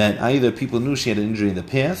that either people knew she had an injury in the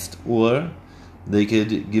past, or they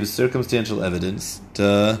could give circumstantial evidence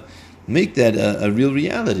to make that a real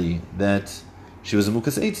reality, that she was a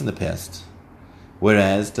Mukas Eitz in the past.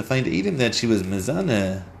 Whereas, to find Eidim that she was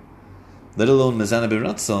Mezaneh, let alone Mezaneh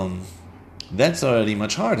Beratzon, that's already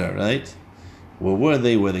much harder, right? Where were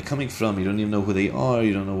they? Where are they coming from? You don't even know who they are.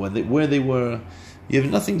 You don't know where they were. You have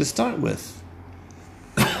nothing to start with.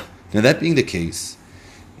 Now, that being the case,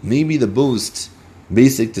 maybe the most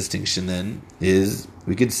basic distinction then is,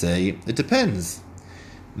 we could say, it depends.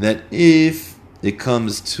 That if it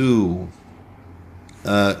comes to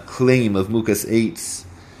a claim of Mukas Eitz,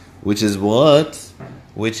 which is what?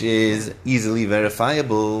 Which is easily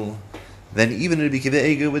verifiable, then even Rabbi Akiva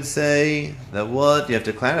Eiger would say that what? You have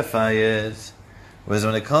to clarify it. Whereas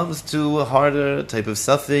when it comes to a harder type of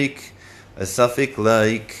suffix, a suffix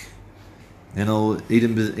like,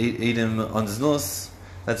 Eidim on Znus,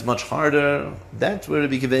 that's much harder. That's where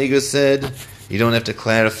Rabbi Akiva Eiger said you don't have to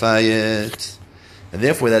clarify it. And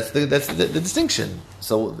therefore that's the distinction.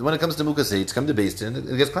 So when it comes to Mukas Eitz, come to Beis Din,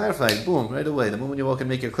 it gets clarified, boom, right away. The moment you walk and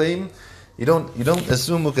make your claim, you don't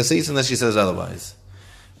assume Mukas Eitz unless she says otherwise.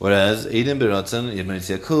 Whereas Eidim Beratzon, you might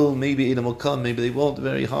say cool, maybe Eidim will come, maybe they won't,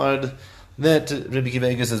 very hard. That Rabbi Akiva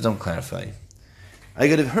Eiger says don't clarify. I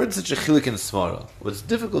could have heard such a chilik in Svara. What's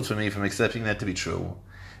difficult for me from accepting that to be true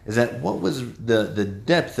is that what was the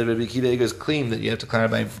depth of Rabbi Akiva Eiger's claim that you have to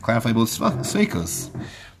clarify both sveikos.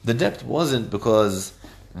 The depth wasn't because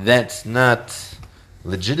that's not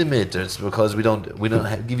legitimate, or it's because we don't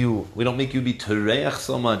make you be tereach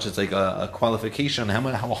so much. It's like a qualification.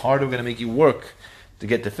 How hard are we going to make you work to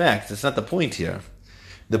get to facts? That's not the point here.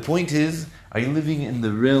 The point is, are you living in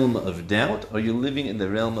the realm of doubt, or are you living in the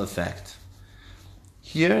realm of fact?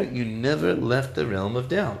 Here, you never left the realm of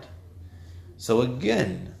doubt. So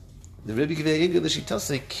again, the Rebbe Akiva Eiger, the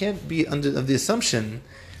Shitase, can't be under the assumption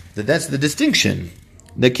that that's the distinction.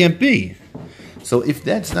 That can't be. So if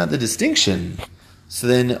that's not the distinction, so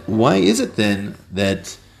then why is it then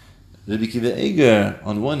that Rebbe Akiva Eiger,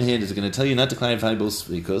 on one hand, is going to tell you not to clarify both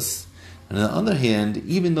sveikos, and on the other hand,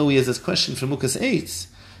 even though he has this question from Mukas Eitz,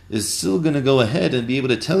 is still going to go ahead and be able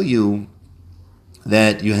to tell you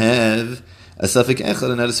that you have a suffix echad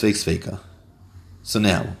and not a sveik sveika. So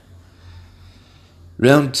now,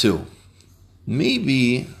 round 2.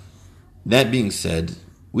 Maybe, that being said,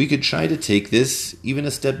 we could try to take this even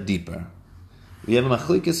a step deeper. We have a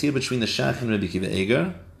machlikas here between the Shach and Rebbe Akiva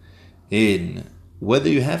Eiger in whether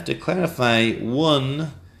you have to clarify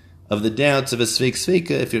one of the doubts of a sveik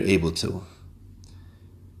sveika if you're able to.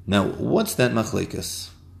 Now, what's that machlikas?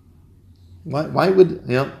 Why would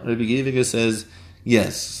Rebbe Akiva Eiger says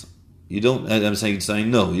yes? You don't. I'm saying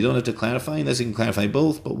no. You don't have to clarify unless you can clarify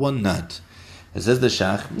both, but one not. It says the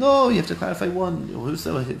Shach, no, you have to clarify one.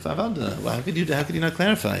 How could you not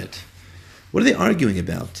clarify it? What are they arguing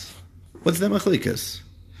about? What's the machlikas?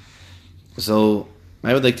 So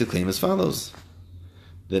I would like to claim as follows: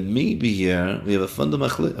 that maybe here we have a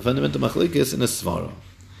fundamental machlikas in a svara.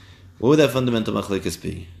 What would that fundamental machlikas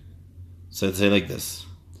be? So I'd say like this: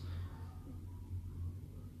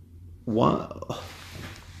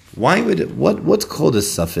 Why would what's called a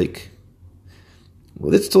suffix?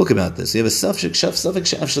 Well, let's talk about this. You have a suffix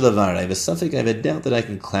shelavar. I have a suffix. I have a doubt that I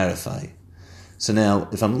can clarify. So now,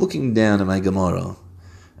 if I'm looking down at my Gemara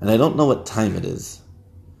and I don't know what time it is,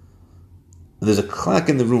 there's a clock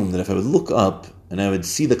in the room that if I would look up and I would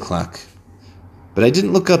see the clock, but I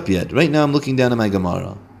didn't look up yet. Right now, I'm looking down at my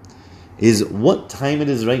Gemara. Is what time it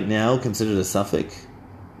is right now considered a suffix?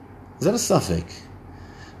 Is that a suffix?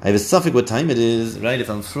 I have a suffix what time it is, right? If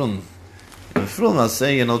I'm from, I'll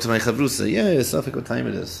say, to my chavrusa, a suffix what time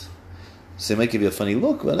it is. So it might give you a funny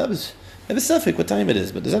look, well, I have a suffix what time it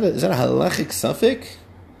is, but is that a halachic suffix?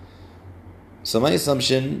 So my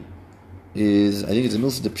assumption is, I think it's a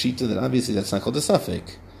milsa de pshita that obviously that's not called a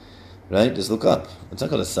suffix, right? Just look up. It's not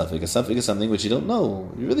called a suffix. A suffix is something which you don't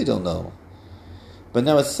know. You really don't know. But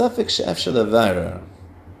now a suffix she'ef shelavara,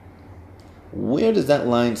 where does that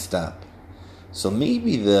line stop? So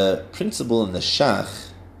maybe the principle in the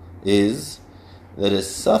Shach is that a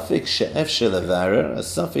suffix she'ef shelavara, a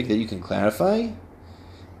suffix that you can clarify,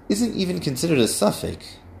 isn't even considered a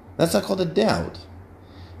suffix. That's not called a doubt.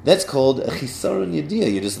 That's called a chisaron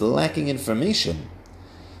yediyah. You're just lacking information.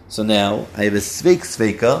 So now I have a sveik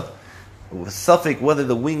sveika, suffix whether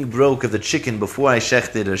the wing broke of the chicken before I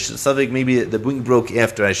shechted, or suffix maybe the wing broke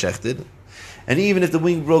after I shechted. And even if the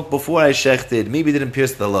wing broke before I shechted, maybe it didn't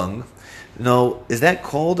pierce the lung. No, is that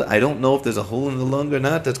called, I don't know if there's a hole in the lung or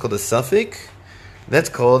not, that's called a suffix? That's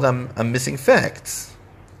called, I'm missing facts.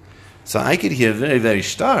 So I could hear very, very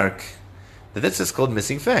stark that that's just called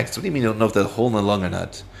missing facts. What do you mean you don't know if there's a hole in the lung or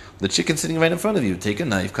not? The chicken's sitting right in front of you. Take a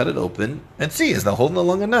knife, cut it open, and see, is the hole in the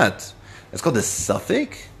lung or not? That's called a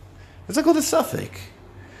suffix? That's not called a suffix.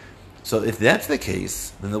 So if that's the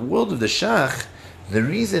case, then the world of the Shach, the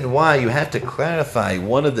reason why you have to clarify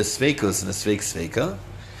one of the sveikos in the sveik sveika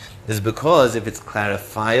is because if it's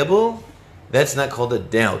clarifiable, that's not called a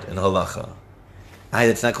doubt in halacha.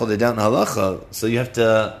 That's not called a doubt in halacha, so you have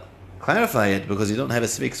to clarify it because you don't have a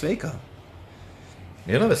sveik sveika.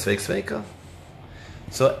 You don't have a sveik sveika.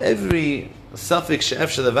 So every suffix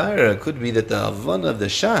she'ef shelavara could be that the havana of the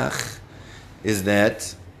Shach is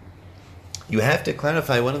that you have to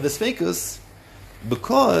clarify one of the sveikus,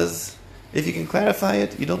 because if you can clarify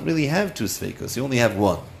it, you don't really have two sveikus, you only have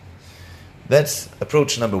one. That's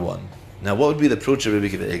approach number one. Now, what would be the approach of Rabbi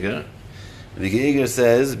Akiva Eiger? Rabbi Akiva Eiger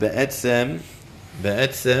says, be'etzem,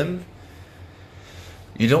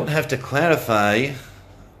 you don't have to clarify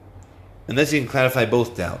unless you can clarify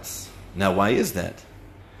both doubts. Now, why is that?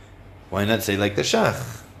 Why not say like the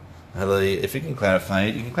Shach? If you can clarify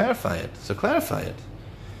it, you can clarify it. So clarify it.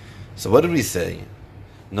 So what did we say?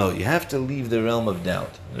 No, you have to leave the realm of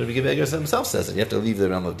doubt. Rabbi Akiva Eiger himself says it. You have to leave the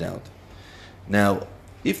realm of doubt. Now,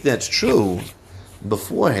 if that's true,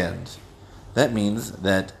 beforehand, that means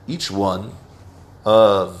that each one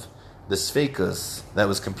of the sveikas that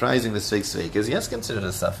was comprising the sveikas, yes, considered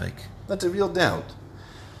a suffix. That's a real doubt.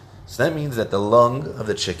 So that means that the lung of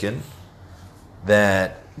the chicken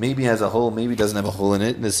that maybe has a hole, maybe doesn't have a hole in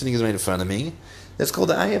it, and the sitting is right in front of me, that's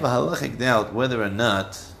called I have a halachic doubt whether or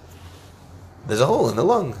not there's a hole in the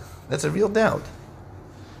lung. That's a real doubt.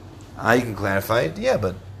 I can clarify it, yeah,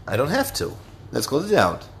 but I don't have to. That's called a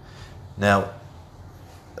doubt. Now,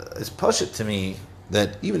 it's pashut to me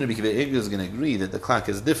that even Rabbi Akiva Eiger is going to agree that the clock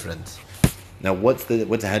is different. Now, how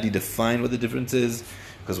do you define what the difference is?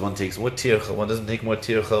 Because one takes more tircha, one doesn't take more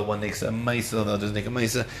tircha, one makes a maisa, the other doesn't take a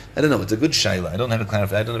maisa. I don't know, it's a good shaila. I don't have a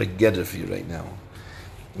clarify, I don't have a gedder for you right now.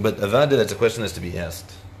 But avada, that's a question that's to be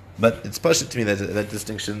asked. But it's pashut to me that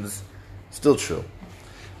distinction's still true.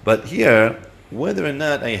 But here, whether or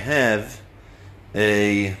not I have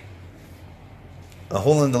a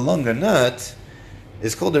hole in the lung or not,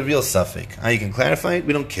 is called a real suffix. How you can clarify it,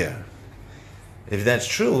 we don't care. If that's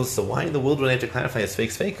true, so why in the world would I have to clarify a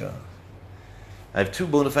fake sveika? I have two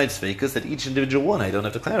bona fide sveikas that each individual one I don't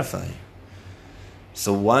have to clarify.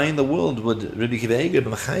 So why in the world would Rabbi Akiva Eiger be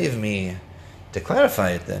mechayev me to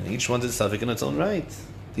clarify it then? Each one's a suffix in its own right.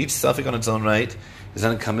 Each suffix on its own right is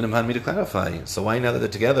not incumbent upon me to clarify. So why now that they're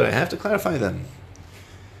together, I have to clarify them?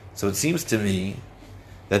 So it seems to me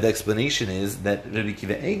that the explanation is that Rabbi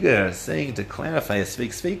Akiva Eiger saying to clarify a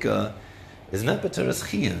sveika is not b'teres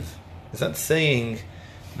chiyuv. It's not saying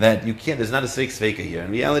that you can't, there's not a sveika here.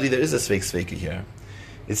 In reality, there is a sveika here.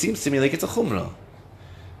 It seems to me like it's a chumrah.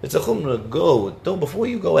 It's a chumrah. Before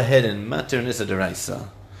you go ahead and mater nisa deraisa,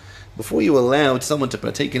 before you allow someone to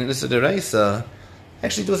partake in nisa deraisa,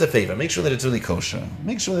 actually do us a favor. Make sure that it's really kosher.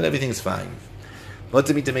 Make sure that everything's fine. What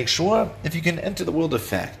to mean to make sure? If you can enter the world of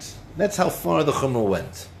fact. That's how far the chumrah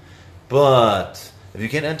went. But if you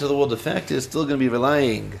can't enter the world of fact, it's still going to be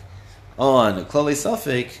relying on klali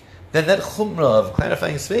safek. Then that chumrah of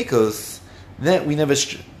clarifying sveikos, that we never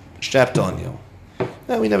strapped on you.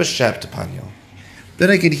 That we never strapped upon you. Then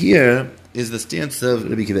I could hear is the stance of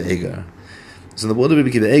Rabbi Akiva Eiger. So in the world of Rabbi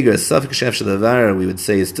Akiva Eiger, a suffix shef shalavar, we would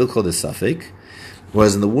say, is still called a suffix.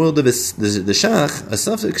 Whereas in the world of the shach, a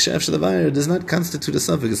suffix shef shalavar does not constitute a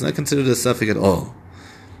suffix. It's not considered a suffix at all.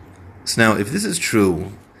 So now, if this is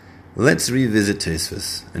true, let's revisit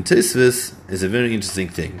Tosfos. And Tosfos is a very interesting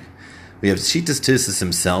thing. We have Shitas Tosfos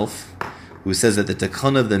himself, who says that the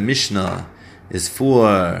takana of the Mishnah is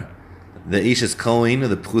for the Eishes Kohen or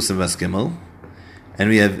the Pchusim Vas Gimel. And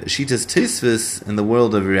we have Shitas Tosfos in the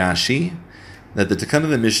world of Rashi, that the takana of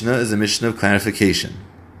the Mishnah is a Mishnah of clarification.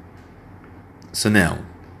 So now,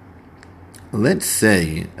 let's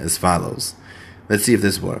say as follows. Let's see if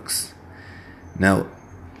this works. Now,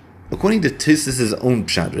 according to Tosfos' own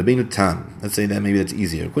pshat, Rabbeinu Tam, let's say that maybe that's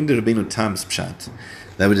easier. According to Rabbeinu Tam's pshat,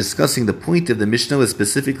 that we're discussing the point of the Mishnah was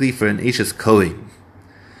specifically for an Eishes Kohen.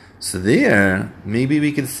 So there, maybe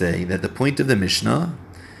we can say that the point of the Mishnah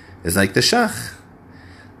is like the Shach,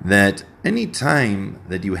 that any time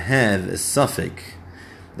that you have a suffix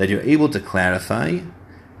that you're able to clarify,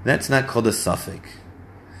 that's not called a suffix.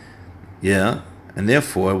 Yeah, and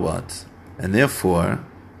therefore what? And therefore,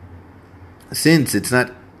 since it's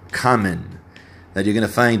not common that you're going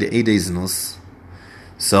to find Eidei Znus,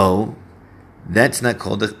 so that's not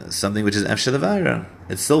called something which is Efshel Avara.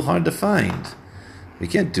 It's so hard to find. We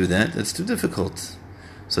can't do that. It's too difficult.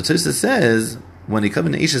 So Tosfos says, when you come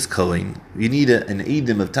in Eishes Kohen, you need an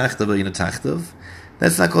Eidim of Tachtav or Tachtav.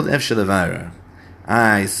 That's not called Efshel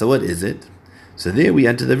Avara. So what is it? So there we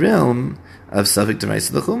enter the realm of Safek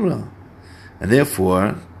Deraisa L'Chumra. And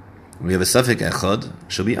therefore, we have a Safek Echad,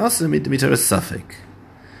 shall be also mitar a Safek.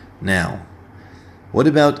 Now, what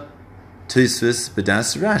about Tosfos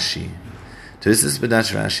B'das Rashi? Tosfos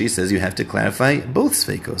B'das Rashi says you have to clarify both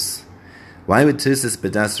sveikos. Why would Tosfos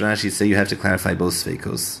B'das Rashi say you have to clarify both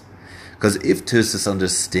sveikos? Because if Tosfos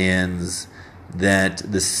understands that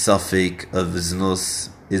the suffix of Znus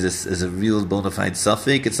is a real bona fide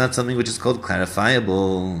suffix, it's not something which is called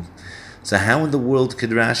clarifiable. So how in the world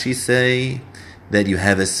could Rashi say that you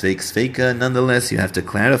have a sveika, nonetheless you have to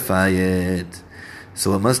clarify it.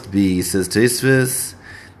 So it must be, says Tosfos,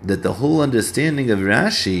 that the whole understanding of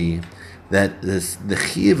Rashi, that the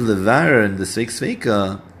chiv levar and the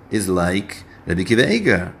sveika is like Rabbi Akiva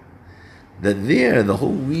Eiger. That there, the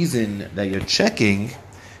whole reason that you're checking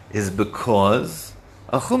is because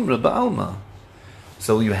a chumrah ba'alma.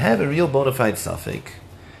 So you have a real bona fide suffix.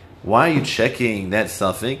 Why are you checking that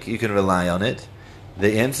suffix? You can rely on it.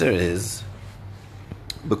 The answer is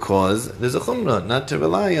because there's a chumrah, not to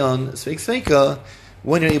rely on sveika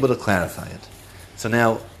when you're able to clarify it. So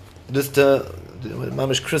now, just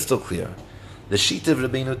mamish crystal clear. The sheet of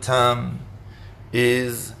Rabbeinu Tam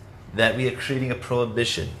is that we are creating a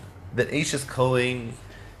prohibition. That Eishes Kohen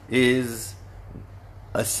is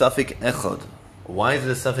a suffix echod. Why is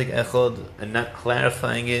it a suffix echod and not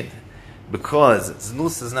clarifying it? Because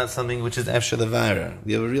znus is not something which is after the vara.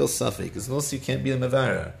 We have a real suffix. Znus you can't be a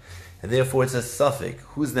mavara. And therefore it's a suffix.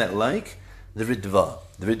 Who's that like? The Ritva.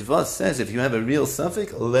 The Ritva says if you have a real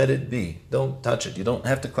suffix, let it be. Don't touch it. You don't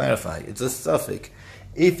have to clarify. It's a suffix.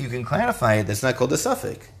 If you can clarify it, that's not called a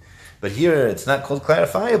suffix. But here it's not called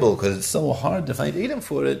clarifiable because it's so hard to find item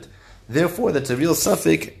for it. Therefore, that's a real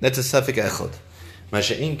suffix. That's a suffix echod.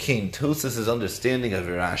 Masha'in Kain Tosfos' understanding of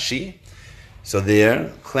Rashi. So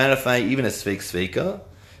there, clarify even a sveika.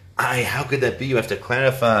 How could that be? You have to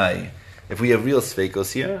clarify if we have real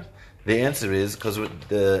sveikos here. The answer is because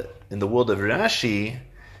in the world of Rashi,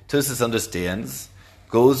 Tosfos understands,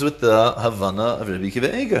 goes with the Havana of Rabbi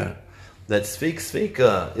Akiva Eiger, that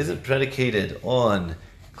sveika isn't predicated on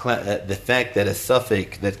the fact that a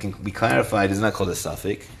suffix that can be clarified is not called a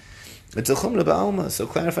suffix. It's a chumrah ba'alma, so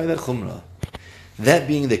clarify that chumrah. That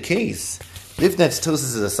being the case, if that's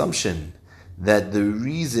Tosfos' assumption, that the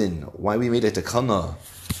reason why we made a takana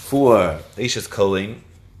for Eishes Kohen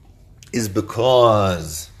is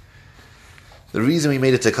because the reason we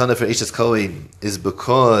made a takana for Eishes Kohen is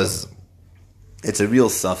because it's a real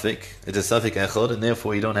suffix, it's a suffix echod, and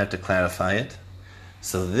therefore you don't have to clarify it.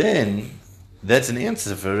 So then, that's an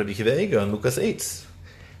answer for Rabbi Akiva Eiger on Mukas Eitz.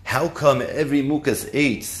 How come every Mukas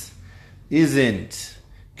Eitz isn't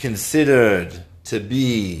considered to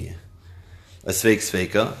be a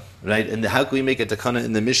sveika, right? And how can we make a takana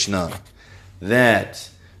in the Mishnah that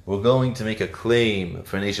we're going to make a claim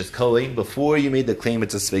for an Eishes Kohen before you made the claim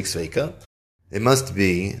it's a sveika? It must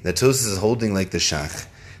be that Tosfos is holding like the Shach,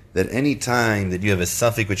 that any time that you have a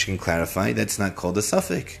suffix which you can clarify, that's not called a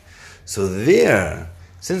suffix. So there,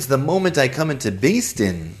 since the moment I come into Beis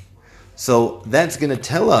Din, so that's going to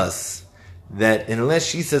tell us that unless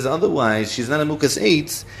she says otherwise, she's not a Mukas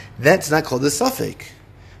Eitz, that's not called a suffix.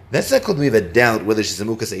 That's not called we have a doubt whether she's a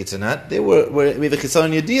Mukas Eitz or not. We have a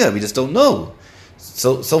Chisaron Yediyah, we just don't know.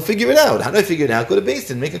 So figure it out. How do I figure it out? Go to Beis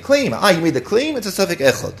Din, make a claim. You made the claim, it's a suffix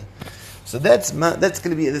echod. So that's going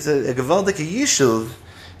to be a Gevaldik Yishuv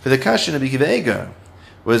for the Kashan of Rabbi Akiva Eiger.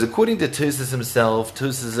 Whereas according to Tosfos himself,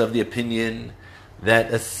 Tosfos is of the opinion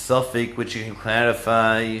that a suffix which you can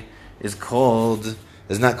clarify is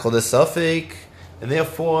not called a suffix, and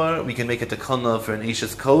therefore we can make a takana for an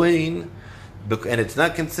Eishes Kohen, and it's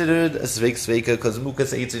not considered a sveika because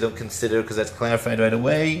Mukas Eitz we don't consider because that's clarified right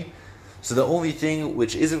away. So the only thing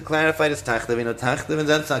which isn't clarified is tachtev and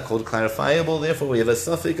that's not called clarifiable. Therefore we have a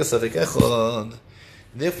suffix echad.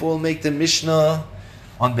 Therefore we'll make the Mishnah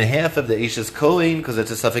on behalf of the Eishes Kohen because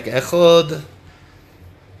it's a suffix echad,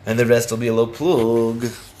 and the rest will be a low plug.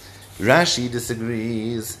 Rashi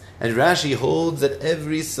disagrees, and Rashi holds that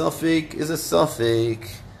every suffix is a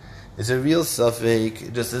suffix. It's a real suffix,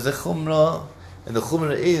 just as a chumrah, and the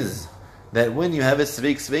chumrah is that when you have a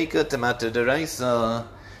sveika tamater deraisa,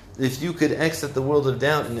 if you could exit the world of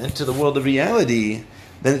doubt and enter the world of reality,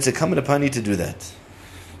 then it's incumbent upon you to do that.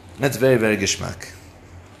 That's very, very geshmak.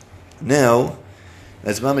 Now,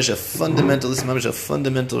 that's mamish a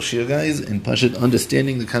fundamental shir, guys, in Pashut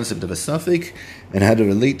understanding the concept of a suffix and how to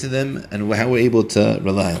relate to them and how we're able to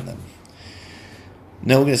rely on them.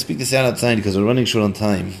 Now we're going to speak this out outside because we're running short on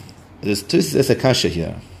time. There's Tosfos Esakasha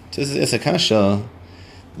here. Tosfos Esakasha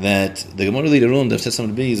that the Gemara later on, the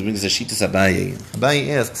Testament Beis, brings a Shitas Abaye. Abaye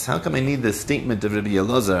asks, how come I need the statement of Rabbi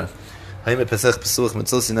Elazar? I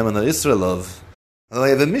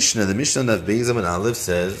have a Mishnah. The Mishnah of Beis Amud Aleph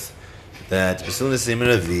says that Pesulim Nisim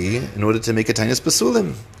Ravi in order to make a Tainas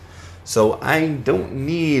Pesulim. So I don't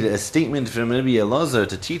need a statement from Rabbi Elazar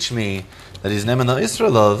to teach me that he's Neman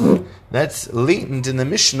HaYisraelov. That's latent in the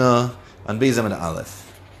Mishnah on Beis Amud Aleph.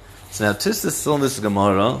 So now Tosfos saw this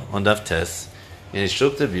Gemara on Daf Tes, and he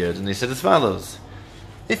stroked the beard, and he said as follows: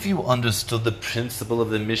 if you understood the principle of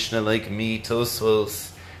the Mishnah like me,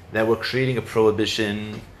 Tosfos, that we're creating a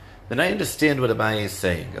prohibition, then I understand what Abaye is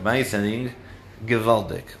saying. Abaye is saying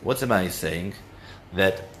Givaldik. What's Abai saying?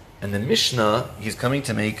 That in the Mishnah, he's coming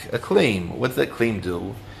to make a claim. What's that claim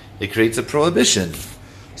do? It creates a prohibition.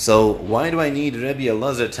 So why do I need Rabbi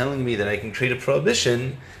Elazar telling me that I can create a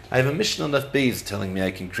prohibition? I have a Mishnah on Daf Beis telling me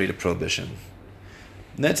I can create a prohibition.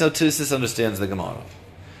 And that's how Tosfos understands the Gemara.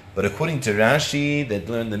 But according to Rashi, that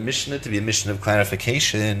learned the Mishnah to be a Mishnah of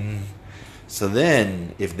clarification. So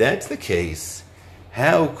then, if that's the case,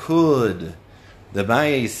 how could the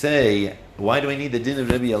Abaye say, why do I need the din of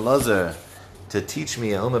Rabbi Elazar to teach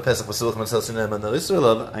me? I know that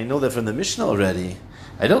from the Mishnah already.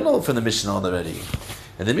 I don't know it from the Mishnah already.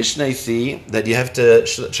 And the Mishnah, I see that you have to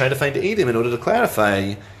try to find Eidim in order to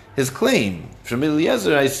clarify his claim. From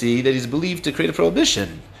Eliezer, I see that he's believed to create a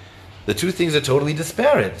prohibition. The two things are totally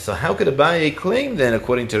disparate. So how could Abaye claim then,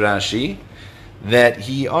 according to Rashi, that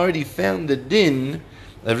he already found the din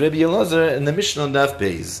of Rabbi Elazar in the Mishnah on Daf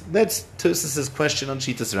Beis? That's Tosfos' question on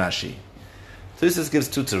Shitas Rashi. Tosfos gives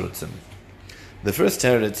two terutzim. The first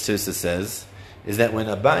teretz Tosfos says is that when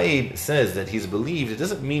Abaye says that he's believed, it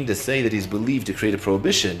doesn't mean to say that he's believed to create a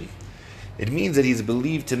prohibition. It means that he's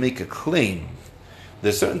believed to make a claim.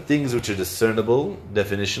 There's certain things which are discernible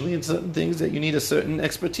definitionally, and certain things that you need a certain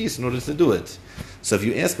expertise in order to do it. So if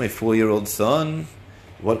you ask my 4-year-old son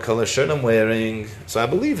what color shirt I'm wearing, so I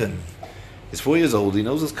believe him. He's 4 years old, he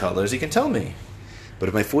knows his colors, he can tell me. But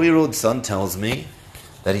if my 4-year-old son tells me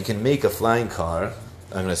that he can make a flying car,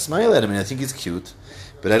 I'm going to smile at him and I think he's cute,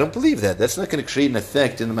 but I don't believe that. That's not going to create an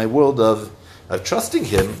effect in my world of trusting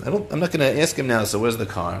him. I'm not going to ask him now, so where's the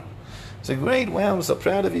car? It's like, great, wow, I'm so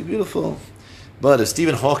proud of you, beautiful. But if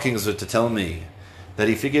Stephen Hawking was to tell me that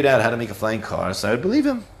he figured out how to make a flying car, so I would believe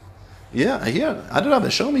him. Yeah, I hear. I don't know,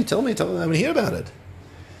 but show me, tell me, I want to hear about it.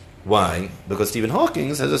 Why? Because Stephen Hawking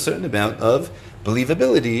has a certain amount of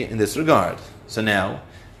believability in this regard. So now,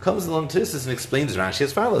 comes along Tosfos and explains Rashi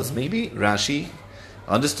as follows. Maybe Rashi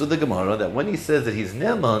understood the Gemara that when he says that he's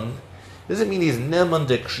Ne'eman, doesn't mean he's Ne'eman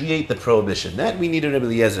to create the prohibition. That we need a Rebbe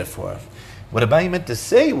Eliezer for. What Abaye meant to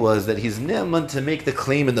say was that he's Ne'eman to make the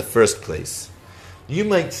claim in the first place. You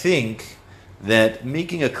might think that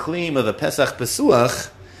making a claim of a Pesach Pesuach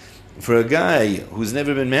for a guy who's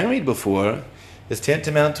never been married before is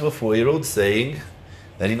tantamount to a 4-year-old saying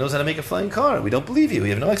that he knows how to make a flying car. We don't believe you.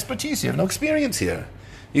 You have no expertise. You have no experience here.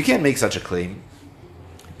 You can't make such a claim.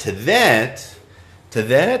 To that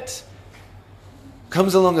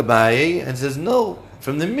comes along Abaye and says, no,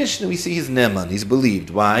 from the Mishnah we see he's Ne'eman. He's believed.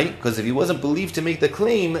 Why? Because if he wasn't believed to make the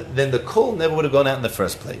claim, then the kol never would have gone out in the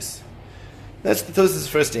first place. That's the Tosfos'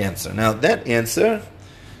 first answer. Now, that answer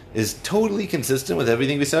is totally consistent with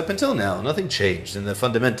everything we said up until now. Nothing changed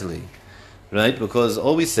fundamentally, right? Because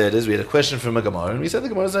all we said is we had a question from a Gemara, and we said the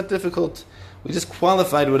Gemara is not difficult. We just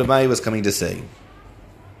qualified what Abaye was coming to say.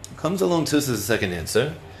 Comes along Tosfos' second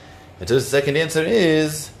answer, and Tosfos' second answer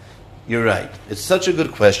is, you're right. It's such a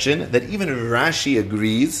good question that even Rashi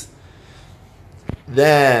agrees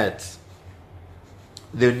that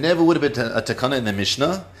there never would have been a takana in the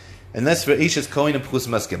Mishnah, and that's for Eishes Kohen and Pchus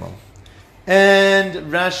Maskimel. And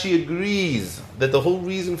Rashi agrees that the whole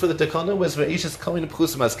reason for the takana was for Eishes Kohen and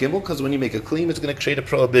Pchus Maskimel, because when you make a claim, it's going to create a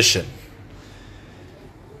prohibition.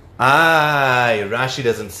 Rashi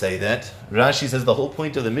doesn't say that. Rashi says the whole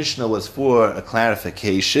point of the Mishnah was for a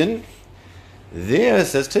clarification. There,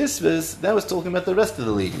 says Tosfos, that was talking about the rest of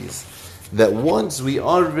the ladies. That once we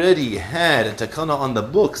already had a takana on the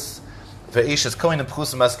books for Eishes Kohen and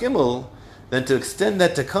Pchus Maskimel, then to extend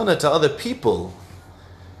that takana to other people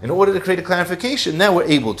in order to create a clarification, now we're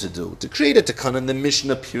able to do. To create a takana in the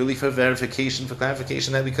Mishnah purely for verification, for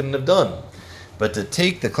clarification, that we couldn't have done. But to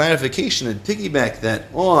take the clarification and piggyback that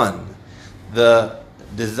on the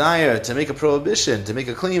desire to make a prohibition, to make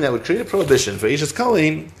a claim that would create a prohibition for Eishes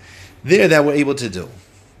Kohen, there that we're able to do.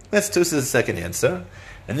 That's Tosfos' second answer.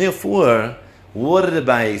 And therefore, what did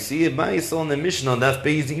Abaye see? Abaye saw in the Mishnah on Daf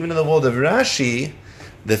Beis, even in the world of Rashi,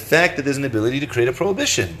 the fact that there's an ability to create a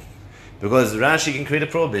prohibition. Because Rashi can create a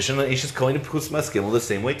prohibition on Eishes Kohen and Pchus Maskimel the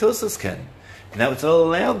same way Tosfos can. And that would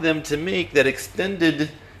allow them to make that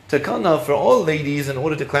extended takana for all ladies in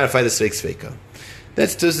order to clarify the Sveik Sveika.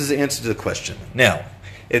 That's Tosfos' answer to the question. Now,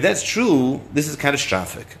 if that's true, this is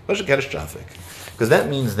catastrophic. Why is it catastrophic? Because that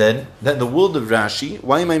means then that in the world of Rashi,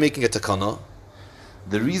 why am I making a takana?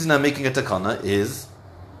 The reason I'm making a takana is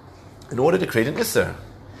in order to create an Isser.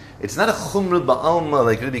 It's not a chumra ba'alma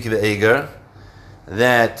like Rabbi Akiva Eiger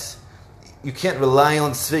that you can't rely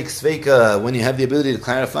on Sveik Sveika when you have the ability to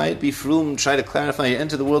clarify it. Be frum, try to clarify it,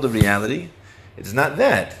 enter the world of reality. It's not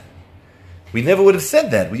that. We never would have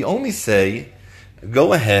said that. We only say,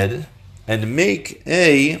 go ahead and make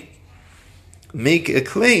a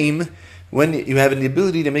claim when you have the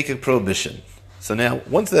ability to make a prohibition. So now,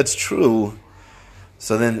 once that's true,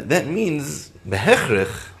 so then that means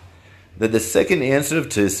behechrich that the second answer of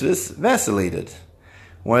Tosfos vacillated.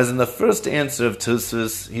 Whereas in the first answer of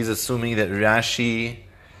Tosfos, he's assuming that Rashi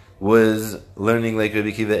was learning like Rabbi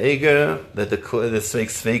Akiva Eiger, that the Sveik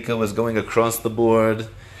Sveika was going across the board,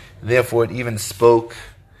 therefore it even spoke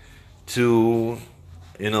to,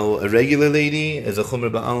 a regular lady, as a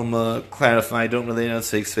Chumra Ba'alma, clarify, don't relate on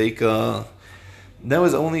Sveik Sveika. That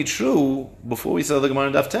was only true before we saw the Gemara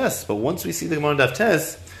in Daf Tes. But once we see the Gemara in Daf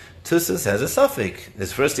Tes, Tosfos has a suffix.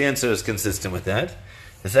 His first answer is consistent with that.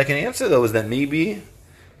 The second answer, though, is that maybe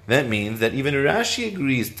that means that even Rashi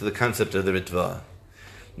agrees to the concept of the Ritva.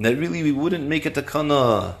 And that really we wouldn't make a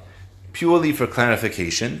takana purely for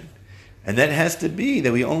clarification. And that has to be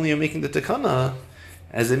that we only are making the takana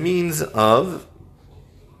as a means of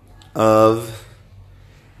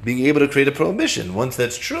being able to create a prohibition. Once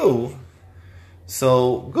that's true,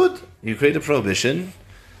 so good, you create a prohibition,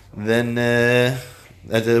 then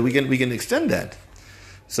we can extend that.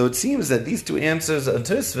 So it seems that these two answers on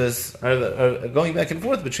Tosfos are going back and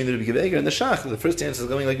forth between the Rabbi Akiva Eiger and the Shach. The first answer is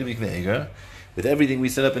going like Rabbi Akiva Eiger, with everything we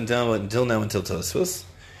set up until Tosfos,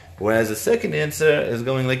 whereas the second answer is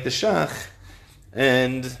going like the Shach,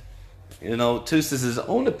 and Tosfos'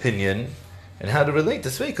 own opinion and how to relate to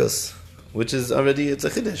Sveikos, which is already, it's a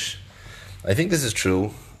Chiddush. I think this is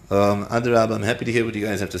true. Adarab, I'm happy to hear what you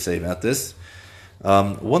guys have to say about this.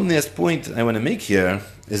 One last point I want to make here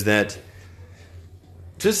is that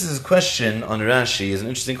Tosfos' question on Rashi is an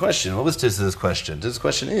interesting question. What was Tosfos' question? Tosfos'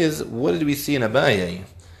 question is, what did we see in Abaye?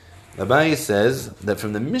 Abaye says that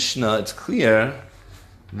from the Mishnah it's clear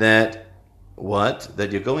that that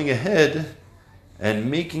you're going ahead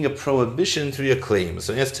and making a prohibition through your claim.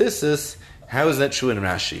 So he asked Tosfos, how is that true in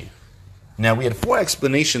Rashi? Now we had 4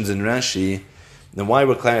 explanations in Rashi and why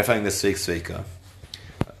we're clarifying this Sveik Sveika.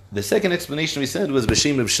 The second explanation we said was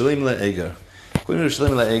B'Shem Reb Shlomo Le'eger. According to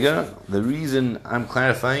Reb Shlomo Le'eger, the reason I'm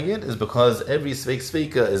clarifying it is because every Sveik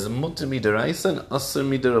Sveika is mutter midaraisa and asur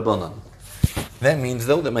midarabanan. That means,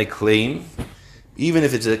 though, that my claim, even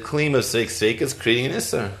if it's a claim of Sveik Sveika, is creating an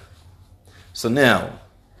Isser. So now,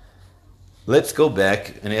 let's go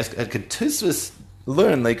back and ask, could Tosfos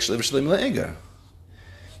learn like Reb Shlomo Le'eger?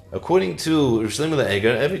 According to Reb Shlomo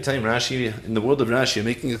Le'eger, every time Rashi, in the world of Rashi, are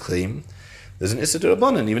making a claim, there's an Isser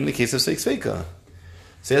D'Rabbanan, even in the case of Sveik Sveika.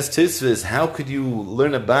 So as Tosfos, how could you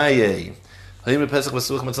learn Abaye? We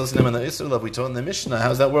taught in the Mishnah. How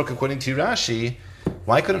does that work according to Rashi?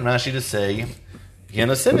 Why couldn't Rashi just say, you're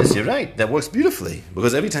right, that works beautifully.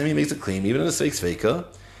 Because every time he makes a claim, even in a Sveik Sveika,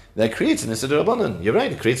 that creates an Isser D'Rabbanan. You're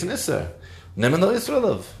right, it creates an Isser.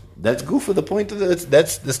 That's goof for the point of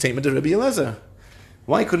that's the statement of Rabbi Elazar.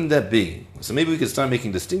 Why couldn't that be? So maybe we could start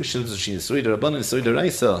making distinctions between Isur D'Rabbanan and Isur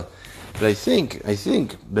D'Oraisa. But I think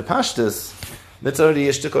Bepashtas, that's already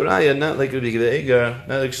a shtikoraya, not like Rabbi Akiva Eiger,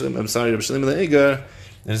 not like Rabbi Shlomo Le'eger,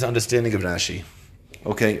 and his understanding of Rashi.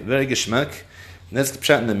 Okay, very geschmack. Let's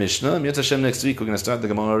chat in the Mishnah. Yot Hashem, next week we're going to start the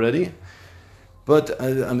Gemara already. But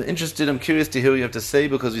I'm curious to hear what you have to say,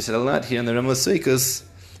 because we said a lot here in the Rambam Sveikus.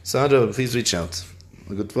 So please reach out.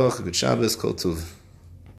 A good Shabbos, Kol Tuv.